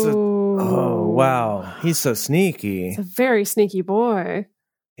 Oh, wow. He's so sneaky. It's a very sneaky boy.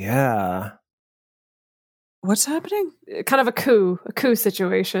 Yeah. What's happening? Kind of a coup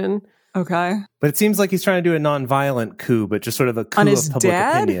situation. Okay. But it seems like he's trying to do a non-violent coup, but just sort of a coup On his of public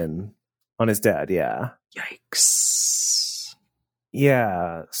dad? opinion. On his dad, yeah. Yikes.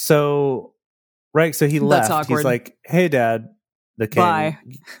 Yeah. So he That's left. awkward. He's like, hey, Dad, the king, Bye.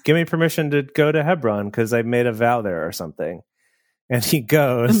 give me permission to go to Hebron because I made a vow there or something. And he And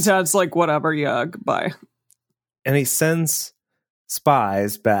goes, Dad's like, whatever, yeah, goodbye. and he sends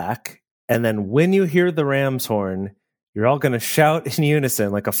spies back. And then when you hear the ram's horn, you're all going to shout in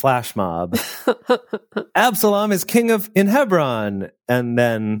unison like a flash mob. Absalom is king in Hebron. And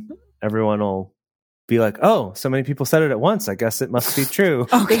then everyone will be like, oh, so many people said it at once. I guess it must be true.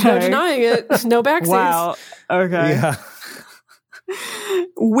 There's no denying it. No backseats. Wow. Okay. Yeah.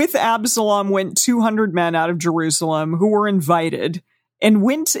 With Absalom went 200 men out of Jerusalem who were invited and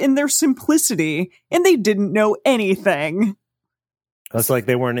went in their simplicity, and they didn't know anything. It's like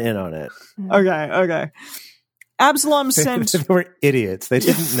they weren't in on it. Okay. Absalom sent... They were idiots. They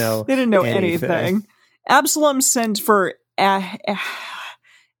didn't know They didn't know anything. Absalom sent for Ahithophel.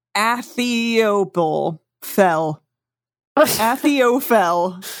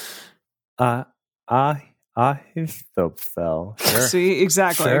 Ahithophel. Ahithophel. Sure. See,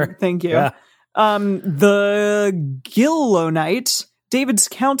 exactly. Sure. Thank you. Yeah. The Gilonite, David's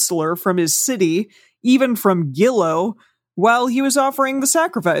counselor from his city, even from Gilo, while he was offering the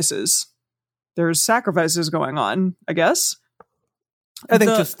sacrifices. There's sacrifices going on, I guess. I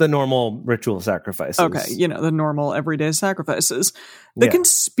think just the normal ritual sacrifices. Okay, the normal everyday sacrifices. The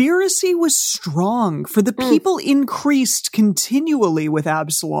conspiracy was strong, for the people increased continually with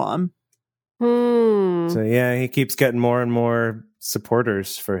Absalom. So he keeps getting more and more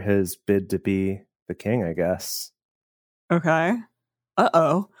supporters for his bid to be the king, I guess. Okay.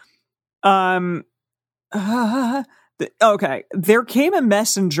 Okay. There came a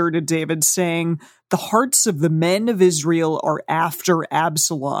messenger to David saying, the hearts of the men of Israel are after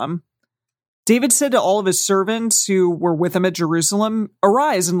Absalom. David said to all of his servants who were with him at Jerusalem,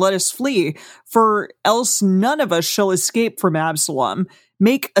 arise and let us flee, for else none of us shall escape from Absalom.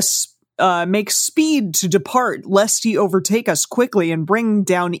 Make speed to depart, lest he overtake us quickly and bring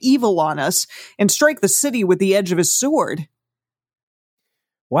down evil on us and strike the city with the edge of his sword.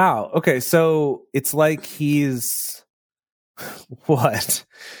 Wow. Okay, so it's like he's what?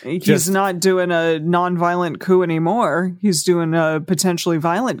 He's not doing a non-violent coup anymore. He's doing a potentially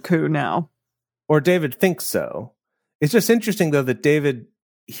violent coup now. Or David thinks so. It's just interesting, though, that David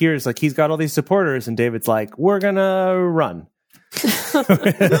hears like he's got all these supporters, and David's like, "We're gonna run."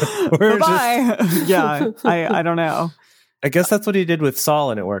 Bye-bye. Yeah, I don't know. I guess that's what he did with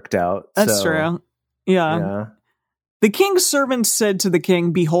Saul, and it worked out. That's true. Yeah. The king's servants said to the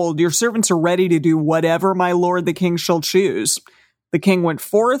king, "Behold, your servants are ready to do whatever my lord the king shall choose." The king went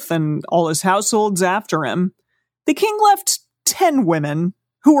forth, and all his households after him. The king left 10 women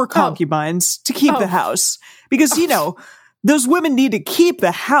who were concubines to keep the house. Because, those women need to keep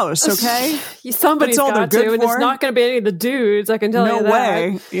the house, okay? Somebody's got to, and it's not going to be any of the dudes, I can tell you that. No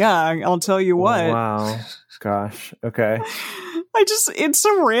way. Yeah, I'll tell you what. Wow. Gosh. Okay. It's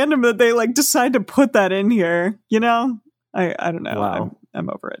so random that they decide to put that in here, I don't know. Wow. I'm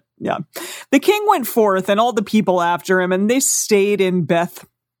over it. Yeah. The king went forth and all the people after him, and they stayed in Beth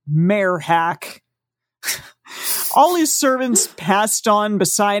Merhak. All his servants passed on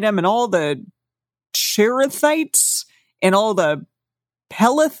beside him, and all the Cherethites and all the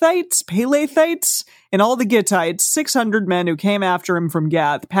Pelethites, and all the Gittites, 600 men who came after him from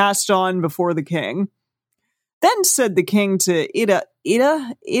Gath, passed on before the king. Then said the king to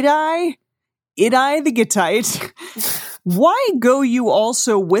Idai the Gittite, "Why go you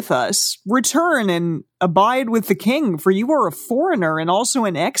also with us? Return and abide with the king, for you are a foreigner and also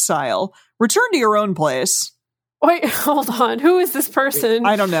in exile. Return to your own place." Wait, hold on. Who is this person?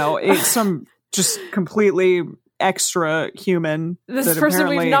 I don't know. It's some just completely extra human. This that person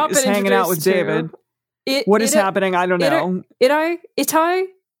apparently we've not been is hanging out with David. What is happening? I don't know. Ittai.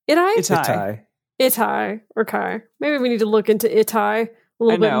 Okay. Maybe we need to look into Ittai a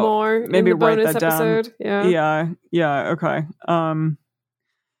little bit more. Maybe in the write bonus that episode. down. Yeah. Okay.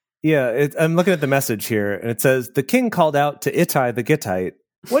 Yeah, I'm looking at the message here, and it says, "The king called out to Ittai the Gittite,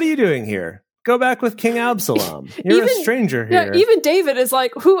 'What are you doing here? Go back with King Absalom. You're a stranger here.'" Yeah, even David is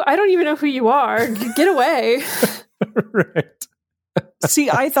like, "Who? I don't even know who you are. Get away." Right. See,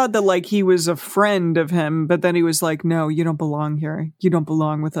 I thought that he was a friend of him, but then he was like, "No, you don't belong here. You don't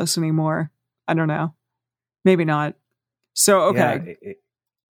belong with us anymore." I don't know. Maybe not. So, okay.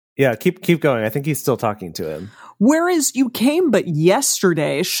 Yeah, keep going. I think he's still talking to him. "Whereas you came but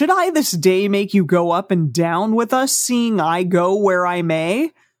yesterday, should I this day make you go up and down with us, seeing I go where I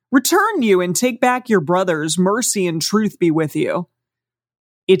may? Return you and take back your brothers. Mercy and truth be with you."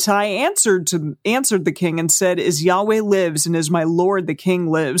 Ittai answered the king and said, "As Yahweh lives and as my lord the king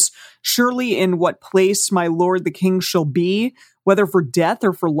lives, surely in what place my lord the king shall be, whether for death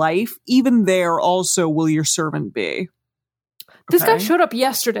or for life, even there also will your servant be." This guy showed up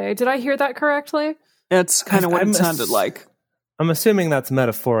yesterday. Did I hear that correctly? That's kind of what it sounded like. I'm assuming that's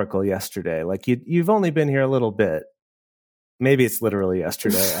metaphorical yesterday. You've only been here a little bit. Maybe it's literally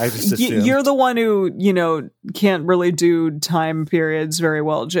yesterday. I just assumed. You're the one who, can't really do time periods very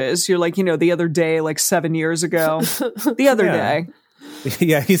well, Jace. You're like, the other day, 7 years ago. The other day.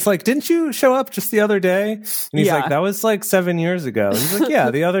 Yeah, he's like, "Didn't you show up just the other day?" And he's like, "That was 7 years ago." He's like, "Yeah,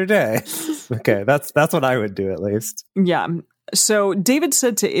 the other day." Okay, that's what I would do at least. Yeah. So David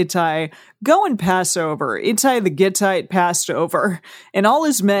said to Ittai, "Go and pass over." Ittai the Gittite passed over, and all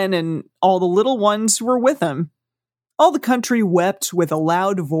his men and all the little ones who were with him. All the country wept with a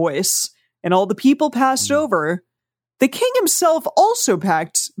loud voice, and all the people passed over. The king himself also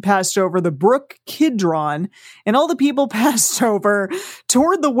passed over the brook Kidron, and all the people passed over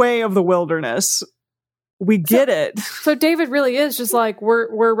toward the way of the wilderness. We get it. So David really is just like,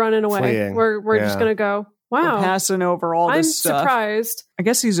 we're running away. Fleeing. We're just gonna go. Wow, we're passing over all this stuff. I'm surprised. I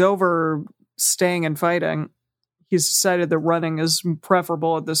guess he's over staying and fighting. He's decided that running is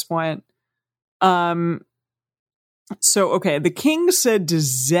preferable at this point. So, okay, the king said to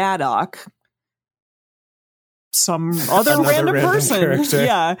Zadok, some other random person,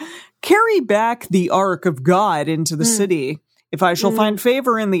 character. "Carry back the ark of God into the city. If I shall find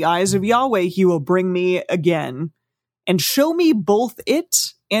favor in the eyes of Yahweh, he will bring me again and show me both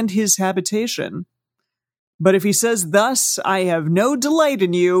it and his habitation. But if he says thus, I have no delight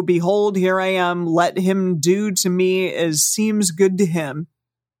in you, behold, here I am, let him do to me as seems good to him."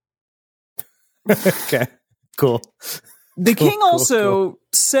 Okay. Cool. The king also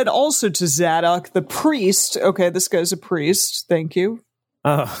said also to Zadok, the priest, okay, this guy's a priest, thank you.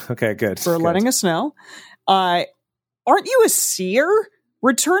 Oh, okay, good. For letting us know. "Aren't you a seer?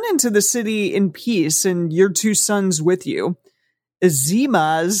 Return into the city in peace, and your 2 sons with you.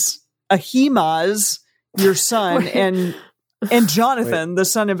 Ahimaaz, your son, and Jonathan, the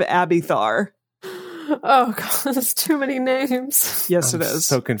son of Abithar." Oh, God, that's too many names. Yes, I'm it is.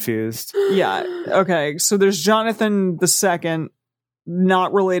 So confused. Yeah. Okay. So there's Jonathan the second,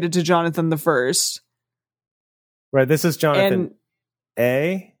 not related to Jonathan the first. Right. This is Jonathan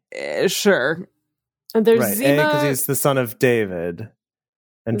A. Sure. And there's right. Zima. A because he's the son of David.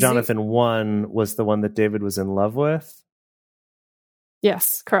 And Jonathan 1 was the one that David was in love with?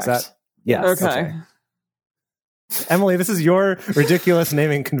 Yes, correct. Yes. Okay. Emily, this is your ridiculous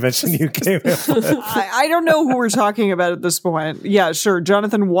naming convention you came up with. I don't know who we're talking about at this point. Yeah, sure.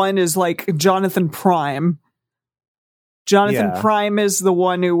 Jonathan 1 is like Jonathan Prime. Jonathan Prime is the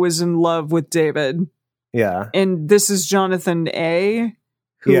one who was in love with David. Yeah. And this is Jonathan A,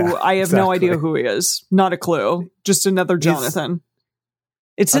 who I have no idea who he is. Not a clue. Just another Jonathan.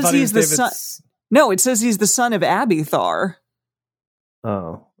 It says he's the son. No, it says he's the son of Abithar.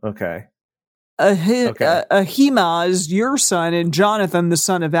 Oh, okay. Ahimaz, your son, and Jonathan, the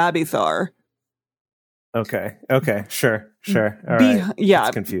son of Abithar. Okay, sure. All right. Yeah.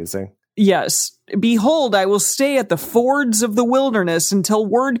 It's confusing. Yes. Behold, I will stay at the fords of the wilderness until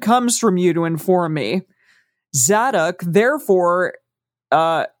word comes from you to inform me. Zadok, therefore,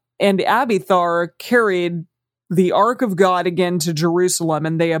 and Abithar carried the ark of God again to Jerusalem,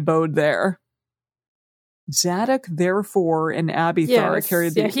 and they abode there. Zadok, therefore, and Abithar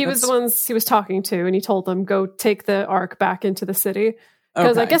carried the... Yeah, he was the ones he was talking to, and he told them, go take the ark back into the city.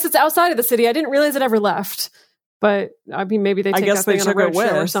 Because I guess it's outside of the city. I didn't realize it ever left. But, I mean, maybe they take that thing on a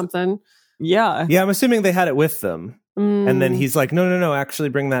roadshow or something. Yeah. Yeah, I'm assuming they had it with them. And then he's like, no, actually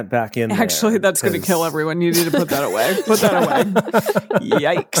bring that back in. Actually, that's going to kill everyone. You need to put that away. Put that away.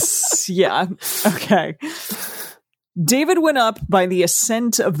 Yikes. Yeah. Okay. David went up by the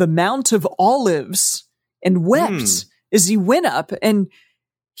ascent of the Mount of Olives and wept as he went up, and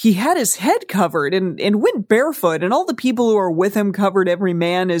he had his head covered and went barefoot, and all the people who were with him covered every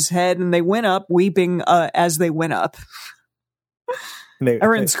man his head, and they went up weeping as they went up.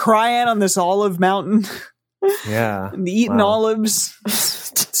 Everyone's crying on this olive mountain. Yeah. And eating olives.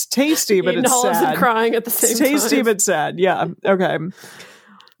 It's tasty, but it's olives sad. And crying at the same time. It's tasty, but sad. Yeah. Okay.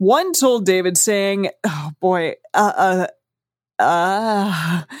 One told David, saying, oh boy, Ahithophel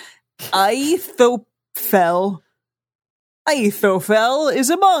is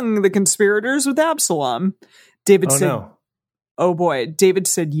among the conspirators with Absalom. David said, no. Oh boy. David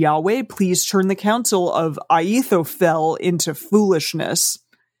said, Yahweh, please turn the counsel of Ahithophel into foolishness.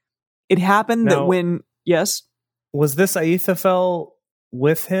 It happened that when... Yes? Was this Ahithophel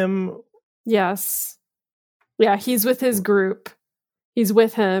with him? Yes. Yeah, he's with his group. He's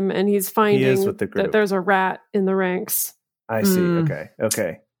with him, and he's finding that there's a rat in the ranks. I see. Okay.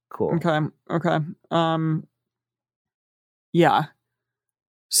 Cool. Okay. Yeah.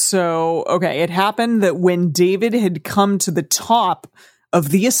 So, okay, it happened that when David had come to the top of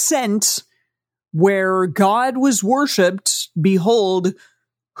the ascent where God was worshipped, behold,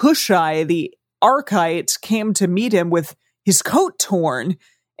 Hushai the Archite came to meet him with his coat torn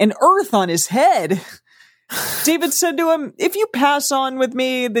and earth on his head. David said to him, if you pass on with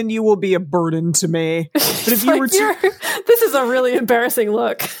me, then you will be a burden to me. But if you this is a really embarrassing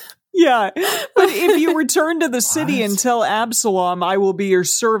look. Yeah. But if you return to the city and tell Absalom, I will be your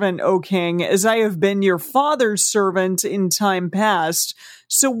servant, O king, as I have been your father's servant in time past.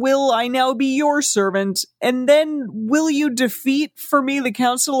 So will I now be your servant? And then will you defeat for me the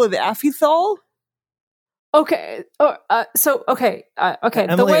counsel of Ahithophel? Okay. Okay.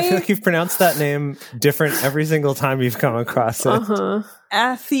 Emily, I feel like you've pronounced that name different every single time you've come across it.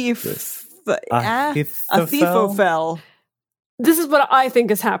 Ahithophel. This is what I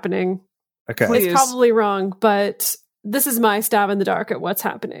think is happening. Okay. It's probably wrong, but this is my stab in the dark at what's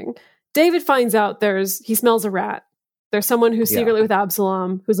happening. David finds out he smells a rat. There's someone who's secretly with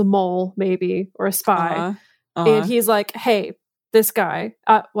Absalom, who's a mole, maybe, or a spy. And he's like, hey, this guy,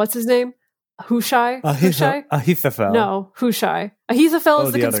 what's his name? Hushai? Ahithophel. No, Hushai. Ahithophel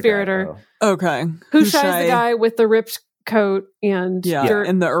is the conspirator. Okay. Hushai is the guy with the ripped coat and dirt,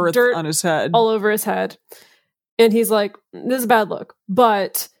 and the earth on his head. All over his head. And he's like, this is a bad look.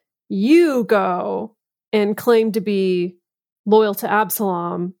 But you go and claim to be loyal to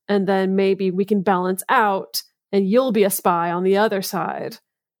Absalom, and then maybe we can balance out, and you'll be a spy on the other side.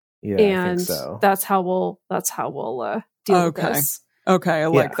 Yeah, and I think so. That's how we'll deal with this. Okay, I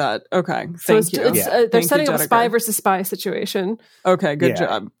like that. Okay, thank you. They're setting up a spy versus spy situation. Okay, good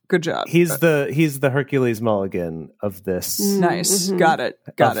job. He's the Hercules Mulligan of this. Nice, got it.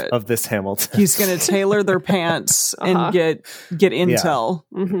 Of this Hamilton. He's going to tailor their pants and get intel.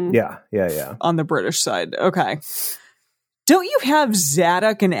 Yeah. On the British side. Okay. Don't you have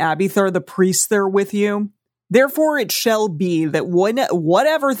Zadok and Abithar the priests there with you? Therefore it shall be that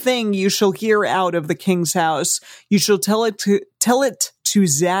whatever thing you shall hear out of the king's house, you shall tell it to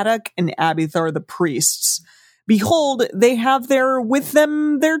Zadok and Abithar the priests. Behold, they have there with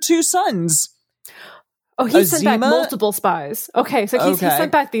them their two sons. Oh, he sent back multiple spies. Okay, so he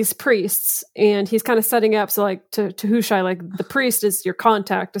sent back these priests, and he's kind of setting up, so like to Hushai, like the priest is your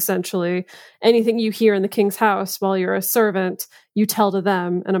contact, essentially. Anything you hear in the king's house while you're a servant, you tell to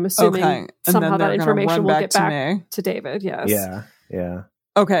them, and I'm assuming somehow that information will get back to David, yes. Yeah.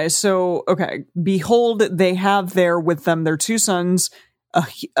 Okay, so, behold, they have there with them their two sons,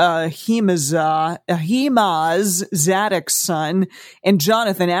 Ahimaaz, Zadok's son, and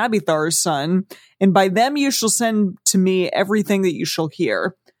Jonathan, Abithar's son, and by them you shall send to me everything that you shall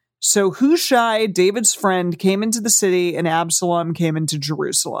hear. So Hushai, David's friend, came into the city, and Absalom came into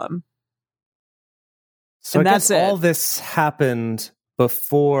Jerusalem. So and I guess all this happened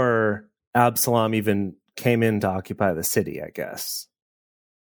before Absalom even came in to occupy the city, I guess.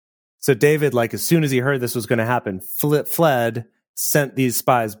 So David, like, as soon as he heard this was going to happen, fled, sent these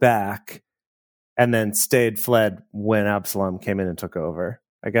spies back, and then fled when Absalom came in and took over,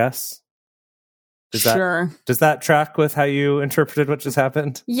 I guess. Does that track with how you interpreted what just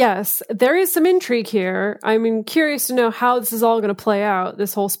happened? Yes, there is some intrigue here. I'm curious to know how this is all going to play out,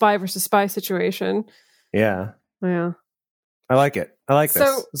 this whole spy versus spy situation. Yeah. I like it. I like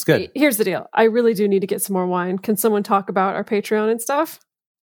this. It's good. Here's the deal. I really do need to get some more wine. Can someone talk about our Patreon and stuff?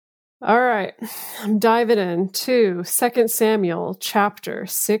 All right, I'm diving into 2 Samuel chapter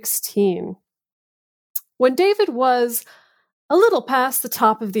 16. When David was a little past the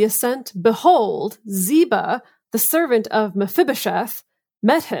top of the ascent, behold, Ziba, the servant of Mephibosheth,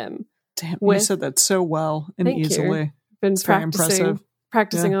 met him. Damn, you said that so well and easily. Been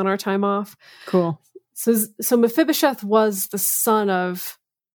practicing on our time off. Cool. So Mephibosheth was the son of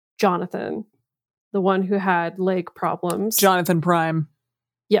Jonathan, the one who had leg problems. Jonathan Prime.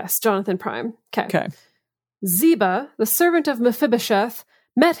 Yes, Jonathan Prime. Okay. Ziba, the servant of Mephibosheth,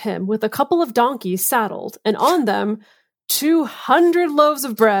 met him with a couple of donkeys saddled, and on them 200 loaves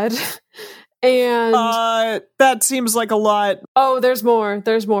of bread. And that seems like a lot. Oh, there's more.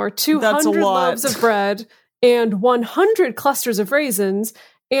 200 loaves of bread, and 100 clusters of raisins,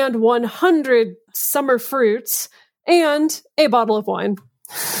 and 100 summer fruits, and a bottle of wine.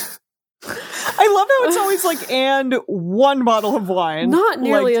 I love how it's always like, and one bottle of wine. Not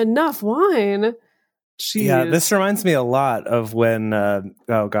nearly enough wine. Jeez. Yeah, this reminds me a lot of when, I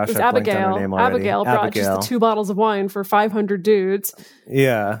blanked on her name already. Abigail brought just the 2 bottles of wine for 500 dudes.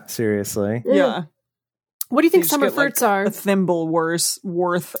 Yeah, seriously. Yeah. What do you think summer fruits are? A thimble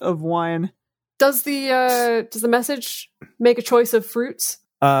worth of wine. Does the message make a choice of fruits?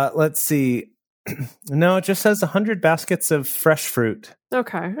 Let's see. No, it just says 100 baskets of fresh fruit.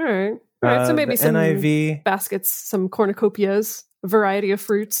 Okay, all right. So maybe some NIV baskets, some cornucopias, a variety of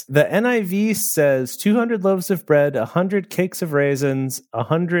fruits. The NIV says 200 loaves of bread, 100 cakes of raisins,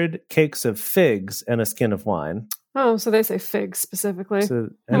 100 cakes of figs, and a skin of wine. Oh, so they say figs specifically. So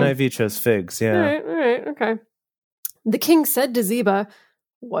NIV chose figs, yeah. All right, okay. The king said to Ziba,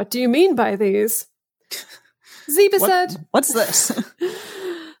 "What do you mean by these?" Ziba said, "What's this?"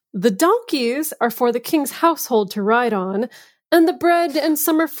 "The donkeys are for the king's household to ride on, and the bread and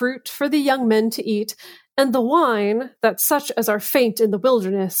summer fruit for the young men to eat, and the wine that such as are faint in the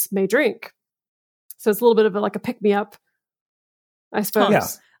wilderness may drink." So it's a little bit of like a pick-me-up, I suppose. Yeah.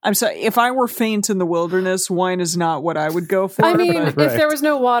 I'm sorry, if I were faint in the wilderness, wine is not what I would go for. I mean, if there was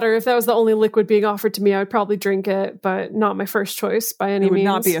no water, if that was the only liquid being offered to me, I would probably drink it, but not my first choice by any means. It would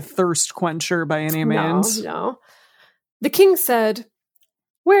not be a thirst quencher by any means. No. The king said,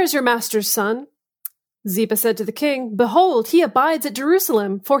 "Where is your master's son?" Ziba said to the king, "Behold, he abides at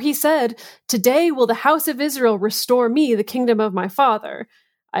Jerusalem, for he said, 'Today will the house of Israel restore me the kingdom of my father.'"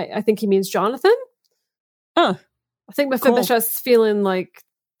 I think he means Jonathan. I think Mephibosheth's feeling like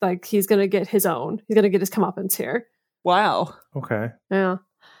he's going to get his own. He's going to get his comeuppance here. Wow. Okay. Yeah.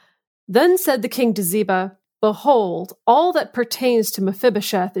 Then said the king to Ziba, "Behold, all that pertains to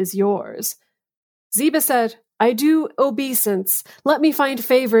Mephibosheth is yours." Ziba said, "I do obeisance. Let me find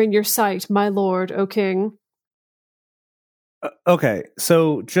favor in your sight, my lord, O king." Okay,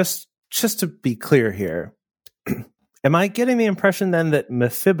 so just to be clear here, am I getting the impression then that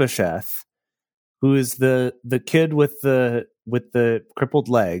Mephibosheth, who is the kid with the crippled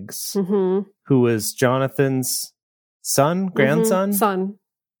legs, mm-hmm. who was Jonathan's grandson,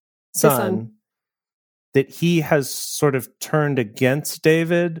 son, that he has sort of turned against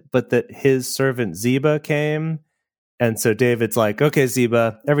David, but that his servant Ziba came, and so David's like, "Okay,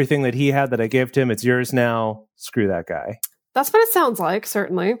 Ziba, everything that he had that I gave to him, it's yours now. Screw that guy." That's what it sounds like,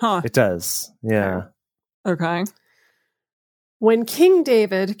 certainly. Huh. It does, yeah. Okay. When King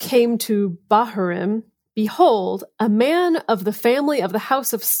David came to Bahurim, behold, a man of the family of the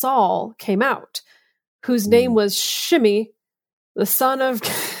house of Saul came out, whose name was Shimei, the son of...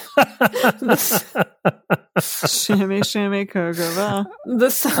 Shimmy, shimmy, Kokova. The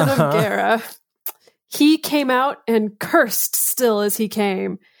son of Gera. He came out and cursed still as he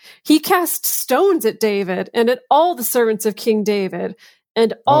came. He cast stones at David and at all the servants of King David,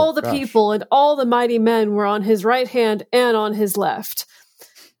 and all the people and all the mighty men were on his right hand and on his left.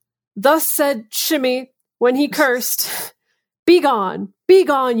 Thus said Shimei when he cursed, be gone,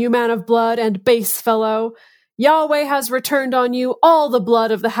 you man of blood and base fellow. Yahweh has returned on you all the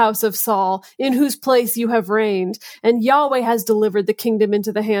blood of the house of Saul, in whose place you have reigned, and Yahweh has delivered the kingdom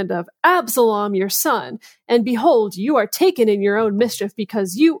into the hand of Absalom your son, and behold, you are taken in your own mischief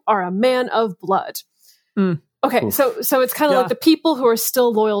because you are a man of blood. Okay, so it's kind of like the people who are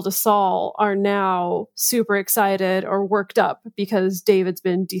still loyal to Saul are now super excited or worked up because David's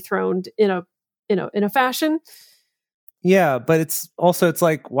been dethroned in a fashion. Yeah, but it's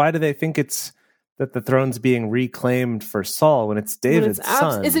like, why do they think it's that the throne's being reclaimed for Saul when it's David's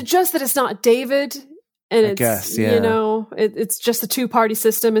son? Is it just that it's not David? And I guess, yeah. It's just a two-party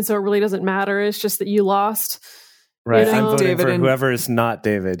system, and so it really doesn't matter. It's just that you lost. Right, I'm voting David for whoever is not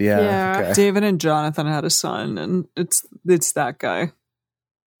David. Yeah. Okay. David and Jonathan had a son, and it's that guy.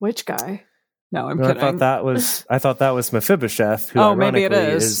 Which guy? No, I'm kidding. I thought that was Mephibosheth, who ironically maybe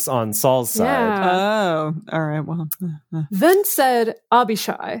it is on Saul's side. Yeah. Oh, all right. Well, Then said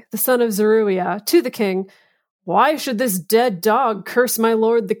Abishai, the son of Zeruiah, to the king, "Why should this dead dog curse my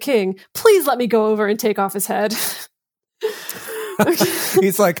lord the king? Please let me go over and take off his head."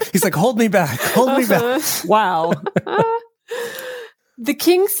 he's like, hold me back. Me back. Wow. The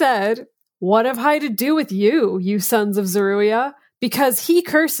king said, "What have I to do with you, you sons of Zeruiah? Because he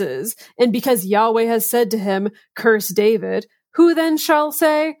curses, and because Yahweh has said to him, curse David, who then shall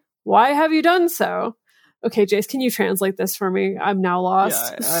say, why have you done so?" Okay, Jace, can you translate this for me? I'm now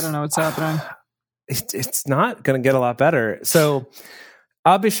lost. Yeah, I don't know what's happening. It's not going to get a lot better. So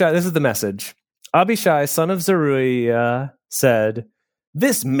Abishai, this is the message. Abishai, son of Zeruiah, said,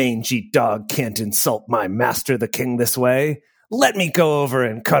 "This mangy dog can't insult my master the king this way. Let me go over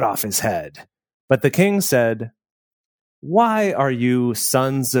and cut off his head." But the king said, "Why are you,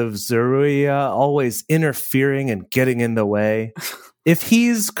 sons of Zeruiah, always interfering and getting in the way? If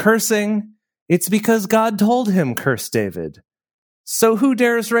he's cursing, it's because God told him curse David. So who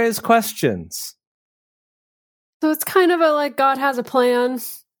dares raise questions?" So it's kind of like God has a plan.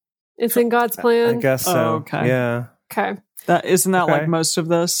 It's in God's plan. I guess so. Oh, okay. Yeah. Okay. Isn't that like most of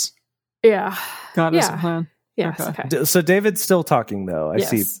this? Yeah. God has a plan. Yes. Okay. So David's still talking, though. I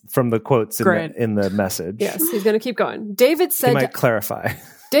see from the quotes in the message. Yes, he's going to keep going. David said, he might clarify.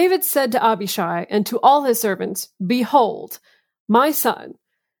 David said to Abishai and to all his servants, "Behold, my son,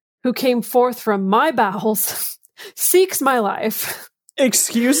 who came forth from my bowels, seeks my life."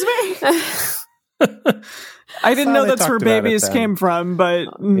 Excuse me? I didn't know that's where babies came from,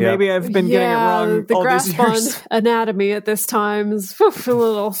 but maybe I've been getting it wrong the all grasp these years. on anatomy at this time is a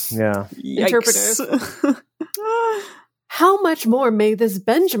little interpretive. "How much more may this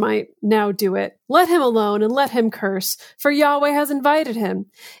Benjamite now do it? Let him alone and let him curse, for Yahweh has invited him.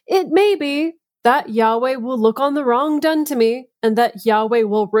 It may be that Yahweh will look on the wrong done to me, and that Yahweh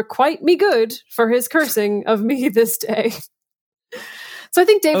will requite me good for his cursing of me this day." So I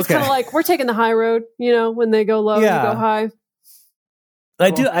think David's kind of like, we're taking the high road, when they go low, you go high.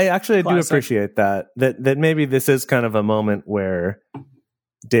 I do appreciate that maybe this is kind of a moment where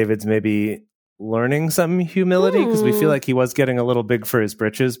David's maybe learning some humility, because we feel like he was getting a little big for his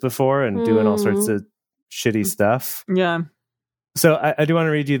britches before and doing all sorts of shitty stuff. Yeah. So I do want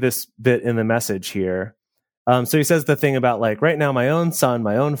to read you this bit in the message here. So he says the thing about like, right now, my own son,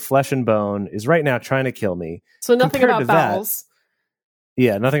 my own flesh and bone is right now trying to kill me. So nothing about bowels.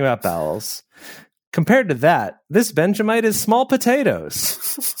 Yeah, nothing about bowels. Compared to that, this Benjamite is small potatoes.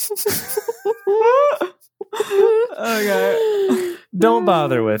 Okay. Don't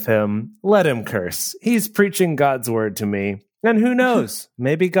bother with him. Let him curse. He's preaching God's word to me. And who knows?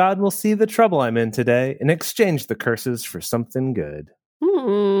 Maybe God will see the trouble I'm in today and exchange the curses for something good.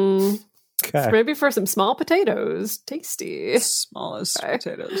 Okay. Maybe for some small potatoes. Tasty. Smallest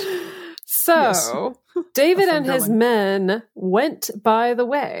potatoes. So, David and his men went by the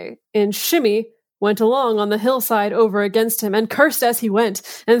way, and Shimei went along on the hillside over against him, and cursed as he went,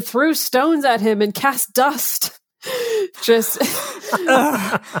 and threw stones at him, and cast dust. Just anything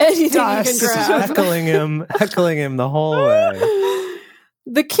dust. You can grab. Heckling him the whole way.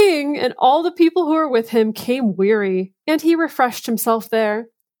 The king and all the people who were with him came weary, and he refreshed himself there.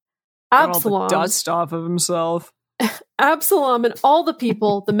 Absalom, got all the dust off of himself. Absalom and all the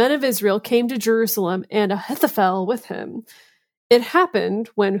people, the men of Israel, came to Jerusalem, and Ahithophel with him. It happened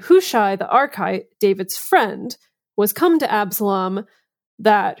when Hushai the Archite, David's friend, was come to Absalom,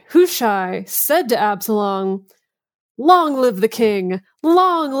 that Hushai said to Absalom, "Long live the king!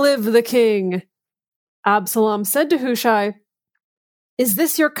 Long live the king!" Absalom said to Hushai, "Is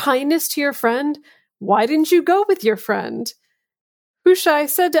this your kindness to your friend? Why didn't you go with your friend?" Hushai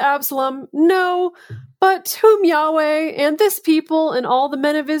said to Absalom, "No, but whom Yahweh and this people and all the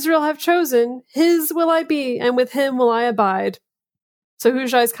men of Israel have chosen, his will I be, and with him will I abide." So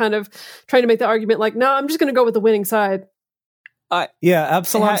Hushai's kind of trying to make the argument like, no, I'm just going to go with the winning side. Yeah,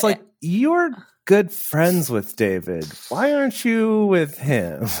 Absalom's like, you're good friends with David. Why aren't you with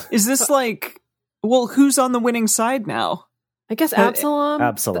him? Is this like, well, who's on the winning side now? I guess Absalom.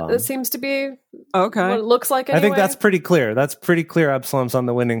 Absalom. That seems to be what it looks like anyway. I think that's pretty clear. That's pretty clear Absalom's on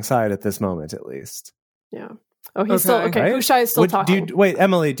the winning side at this moment, at least. Yeah. Oh, he's still... Okay, right? Hushai is still talking. Wait,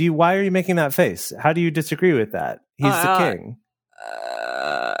 Emily, why are you making that face? How do you disagree with that? He's the king.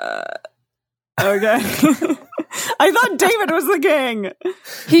 Okay. I thought David was the king.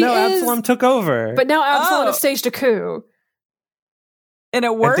 Absalom took over. But now Absalom has staged a coup. And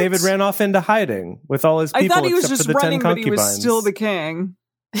it worked? And David ran off into hiding with all his people. I thought he was just running, 10 but he was still the king.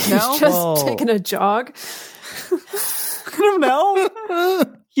 No? He's just taking a jog. I don't know.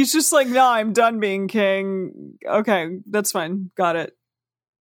 He's just like, no, I'm done being king. Okay, that's fine. Got it.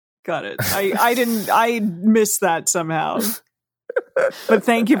 I missed that somehow. But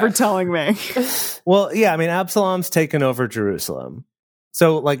thank you for telling me. Well, yeah, I mean, Absalom's taken over Jerusalem.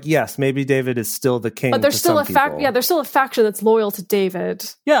 So, like, yes, maybe David is still the king. But there's still a there's still a faction that's loyal to David.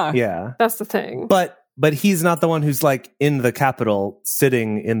 Yeah. That's the thing. But he's not the one who's like in the capital,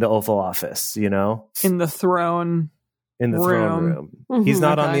 sitting in the Oval Office, you know? In the throne room. Mm-hmm. He's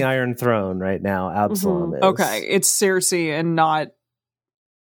not on the Iron Throne right now. Absalom is. Okay, it's Cersei and not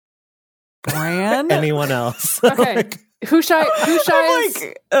Bran? Anyone else. Okay. Hushai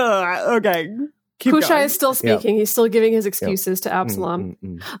is... okay. Keep Hushai going. is still speaking. Yep. He's still giving his excuses to Absalom.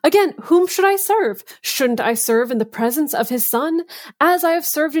 Again, whom should I serve? Shouldn't I serve in the presence of his son? As I have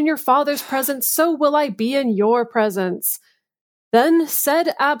served in your father's presence, so will I be in your presence. Then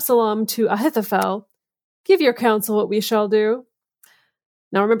said Absalom to Ahithophel, "Give your counsel what we shall do."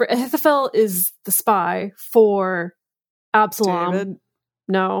 Now remember, Ahithophel is the spy for Absalom. David?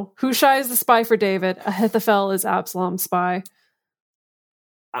 No, Hushai is the spy for David. Ahithophel is Absalom's spy.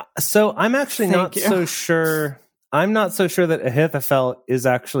 So I'm actually not so sure. I'm not so sure that Ahithophel is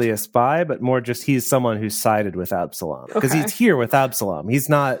actually a spy, but more just he's someone who's sided with Absalom. Because he's here with Absalom. He's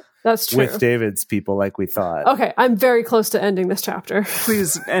not with David's people like we thought. Okay, I'm very close to ending this chapter.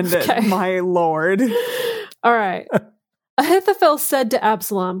 Please end it, my lord. All right. Ahithophel said to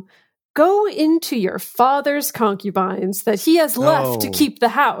Absalom, "Go into your father's concubines that he has left to keep the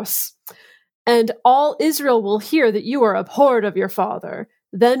house, and all Israel will hear that you are abhorred of your father.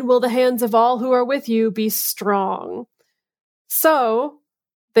 Then will the hands of all who are with you be strong." So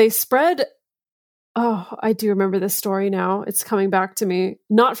they spread... Oh, I do remember this story now. It's coming back to me.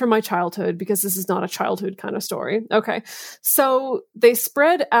 Not from my childhood, because this is not a childhood kind of story. Okay. So they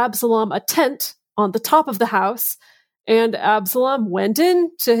spread Absalom a tent on the top of the house, and Absalom went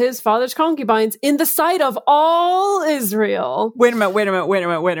in to his father's concubines in the sight of all Israel. Wait a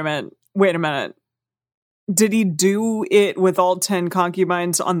minute. Did he do it with all 10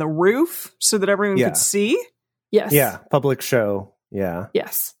 concubines on the roof so that everyone could see? Yes. Yeah, public show. Yeah.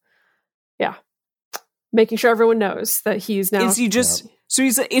 Yes. Yeah. Making sure everyone knows that he's now... Is he just... So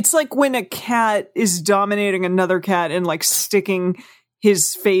it's like when a cat is dominating another cat and like sticking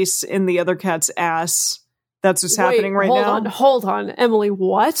his face in the other cat's ass. That's what's happening right now? Hold on. Emily,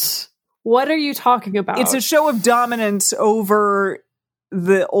 what? What are you talking about? It's a show of dominance over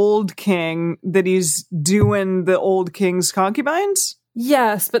the old king that he's doing the old king's concubines?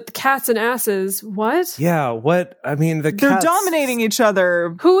 Yes, but the cats and asses, what? Yeah, what? I mean, they're dominating each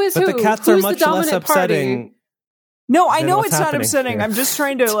other. Who is who? But the cats are much less upsetting. Party? No, I know it's not upsetting. Here. I'm just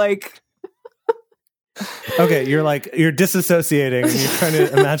trying to like... Okay, you're disassociating and you're trying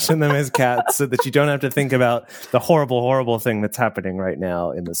to imagine them as cats so that you don't have to think about the horrible, horrible thing that's happening right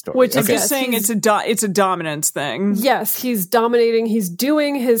now in the story. Which is just saying it's a dominance thing. Yes, he's dominating. He's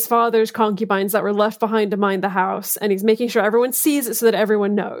doing his father's concubines that were left behind to mind the house, and he's making sure everyone sees it so that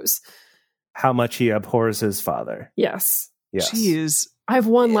everyone knows how much he abhors his father. Yes. Jeez. I have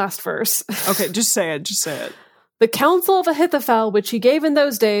one last verse. Okay, just say it. The counsel of Ahithophel, which he gave in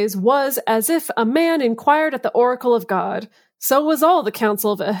those days, was as if a man inquired at the oracle of God. So was all the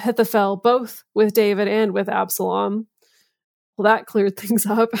counsel of Ahithophel, both with David and with Absalom. Well, that cleared things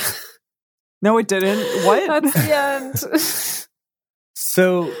up. No, it didn't. What? That's the end.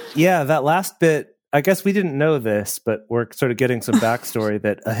 So, yeah, that last bit, I guess we didn't know this, but we're sort of getting some backstory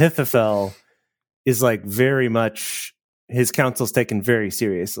that Ahithophel is like very much... his counsel's taken very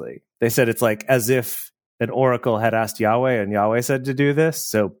seriously. They said it's like as if an oracle had asked Yahweh and Yahweh said to do this.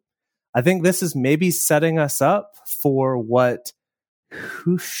 So I think this is maybe setting us up for what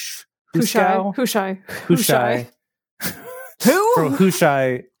Hushai. Hushai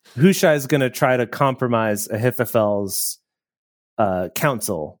is going to try to compromise Ahithophel's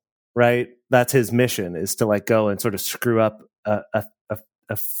counsel, right? That's his mission, is to like go and sort of screw up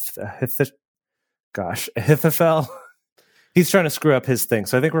Ahithophel. He's trying to screw up his thing.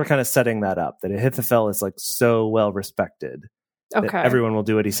 So I think we're kind of setting that up, that Ahithophel is like so well respected. Okay. Everyone will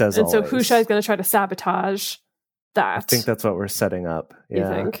do what he says. And always. So Hushai is going to try to sabotage that. I think that's what we're setting up. Yeah.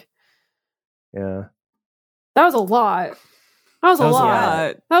 You think? Yeah. That was a lot. That was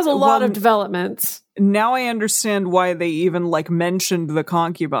a lot of developments. Now I understand why they even like mentioned the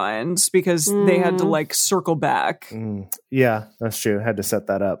concubines, because they had to like circle back. Yeah, that's true. Had to set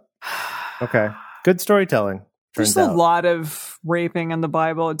that up. Okay. Good storytelling. There's a lot of raping in the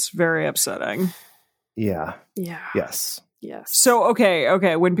Bible. It's very upsetting. Yeah. Yeah. Yes. So,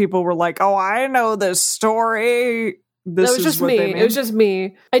 okay. When people were like, oh, I know this story. It was just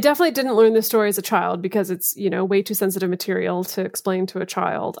me. I definitely didn't learn this story as a child because it's, way too sensitive material to explain to a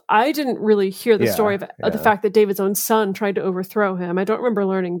child. I didn't really hear the story of the fact that David's own son tried to overthrow him. I don't remember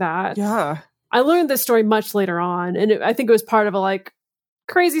learning that. Yeah. I learned this story much later on, and I think it was part of a like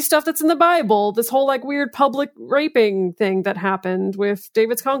crazy stuff that's in the Bible. This whole like weird public raping thing that happened with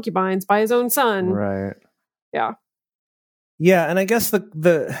David's concubines by his own son. Right. Yeah. Yeah, and I guess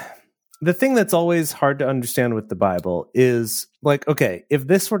the thing that's always hard to understand with the Bible is like, okay, if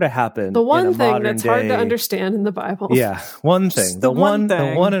this were to happen, the one thing that's hard to understand in the Bible, one thing, the one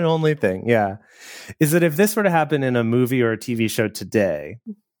and only thing, is that if this were to happen in a movie or a TV show today,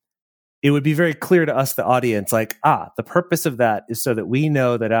 it would be very clear to us, the audience, like, the purpose of that is so that we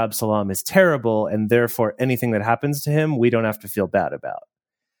know that Absalom is terrible, and therefore anything that happens to him, we don't have to feel bad about.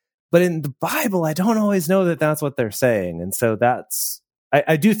 But in the Bible, I don't always know that that's what they're saying, and so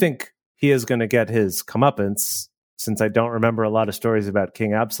I do think he is going to get his comeuppance, since I don't remember a lot of stories about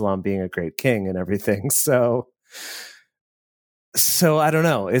King Absalom being a great king and everything. So I don't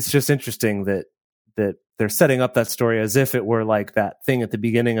know. It's just interesting that they're setting up that story as if it were like that thing at the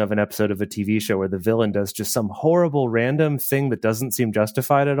beginning of an episode of a TV show where the villain does just some horrible random thing that doesn't seem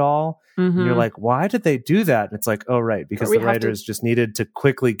justified at all. Mm-hmm. And you're like, why did they do that? And it's like, oh, right, because the writers just needed to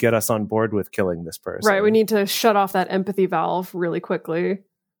quickly get us on board with killing this person. Right, we need to shut off that empathy valve really quickly.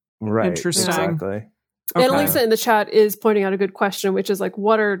 Right. Interesting. Exactly. Okay. And Lisa in the chat is pointing out a good question, which is like,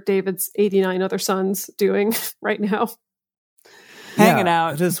 what are David's 89 other sons doing right now? Hanging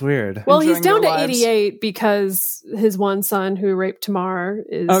out. It is weird. Well, he's down to 88 because his one son who raped Tamar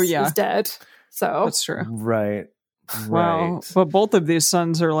is dead. So that's true. Right. Wow. But both of these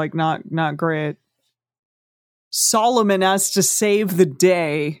sons are like not great. Solomon has to save the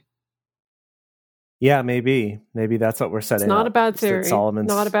day. Yeah, maybe that's what we're setting. It's not up. a bad theory. Solomon's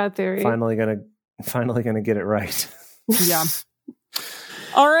not a bad theory. Finally gonna get it right. Yeah.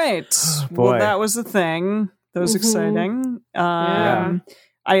 All right. Well, that was the thing. That was exciting. I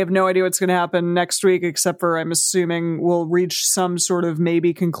have no idea what's going to happen next week, except for I'm assuming we'll reach some sort of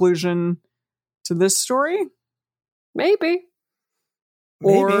maybe conclusion to this story. Maybe.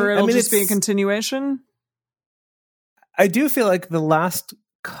 Or it'll just be a continuation. I do feel like the last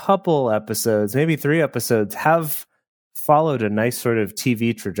couple episodes, maybe 3 episodes, have followed a nice sort of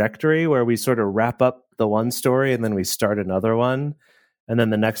TV trajectory where we sort of wrap up the one story and then we start another one. And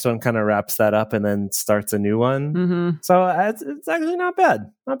then the next one kind of wraps that up and then starts a new one. Mm-hmm. So it's actually not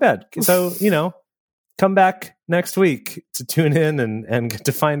bad. Not bad. So, come back next week to tune in and get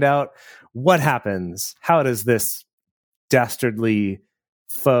to find out what happens. How does this dastardly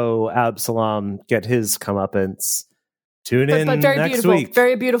foe Absalom get his comeuppance? Tune in very next beautiful, week.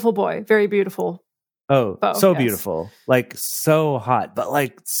 Very beautiful boy. Very beautiful. Oh, so beautiful. Like so hot, but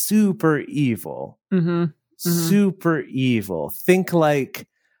like super evil. Mm-hmm. Super evil. Think like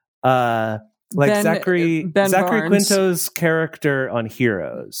Zachary Quinto's character on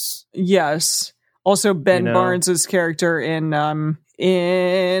Heroes. Yes. Also Ben Barnes's character in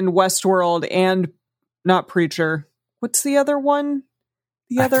Westworld and not Preacher. What's the other one?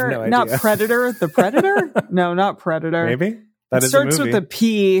 The other no not idea. Predator. The Predator? No, not Predator. Maybe that it starts with a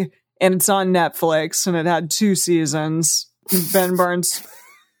P and it's on Netflix and it had 2 seasons. Ben Barnes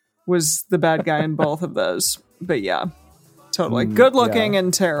was the bad guy in both of those. But yeah, totally. Good looking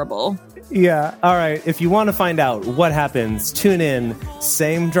and terrible. Yeah. All right. If you want to find out what happens, tune in.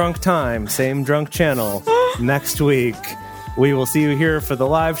 Same drunk time, same drunk channel next week. We will see you here for the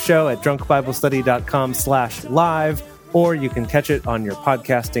live show at drunkbiblestudy.com/live, or you can catch it on your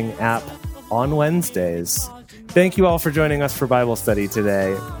podcasting app on Wednesdays. Thank you all for joining us for Bible study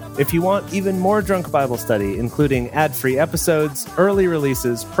today. If you want even more Drunk Bible Study, including ad-free episodes, early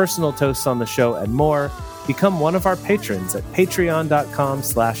releases, personal toasts on the show, and more, become one of our patrons at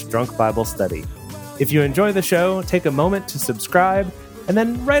patreon.com/drunkbiblestudy. If you enjoy the show, take a moment to subscribe and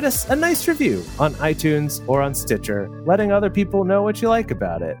then write us a nice review on iTunes or on Stitcher, letting other people know what you like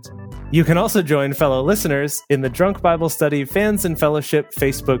about it. You can also join fellow listeners in the Drunk Bible Study Fans and Fellowship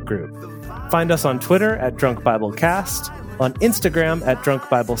Facebook group. Find us on Twitter at Drunk Bible Cast, on Instagram at Drunk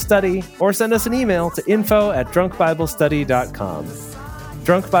Bible Study, or send us an email to info@drunkbiblestudy.com.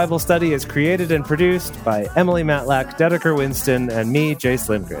 Drunk Bible Study is created and produced by Emily Matlack, Dedeker Winston, and me, Jace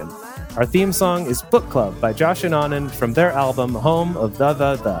Lindgren. Our theme song is Book Club by Josh and Anand from their album Home of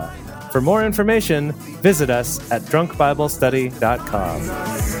the. For more information, visit us at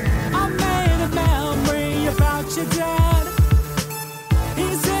drunkbiblestudy.com.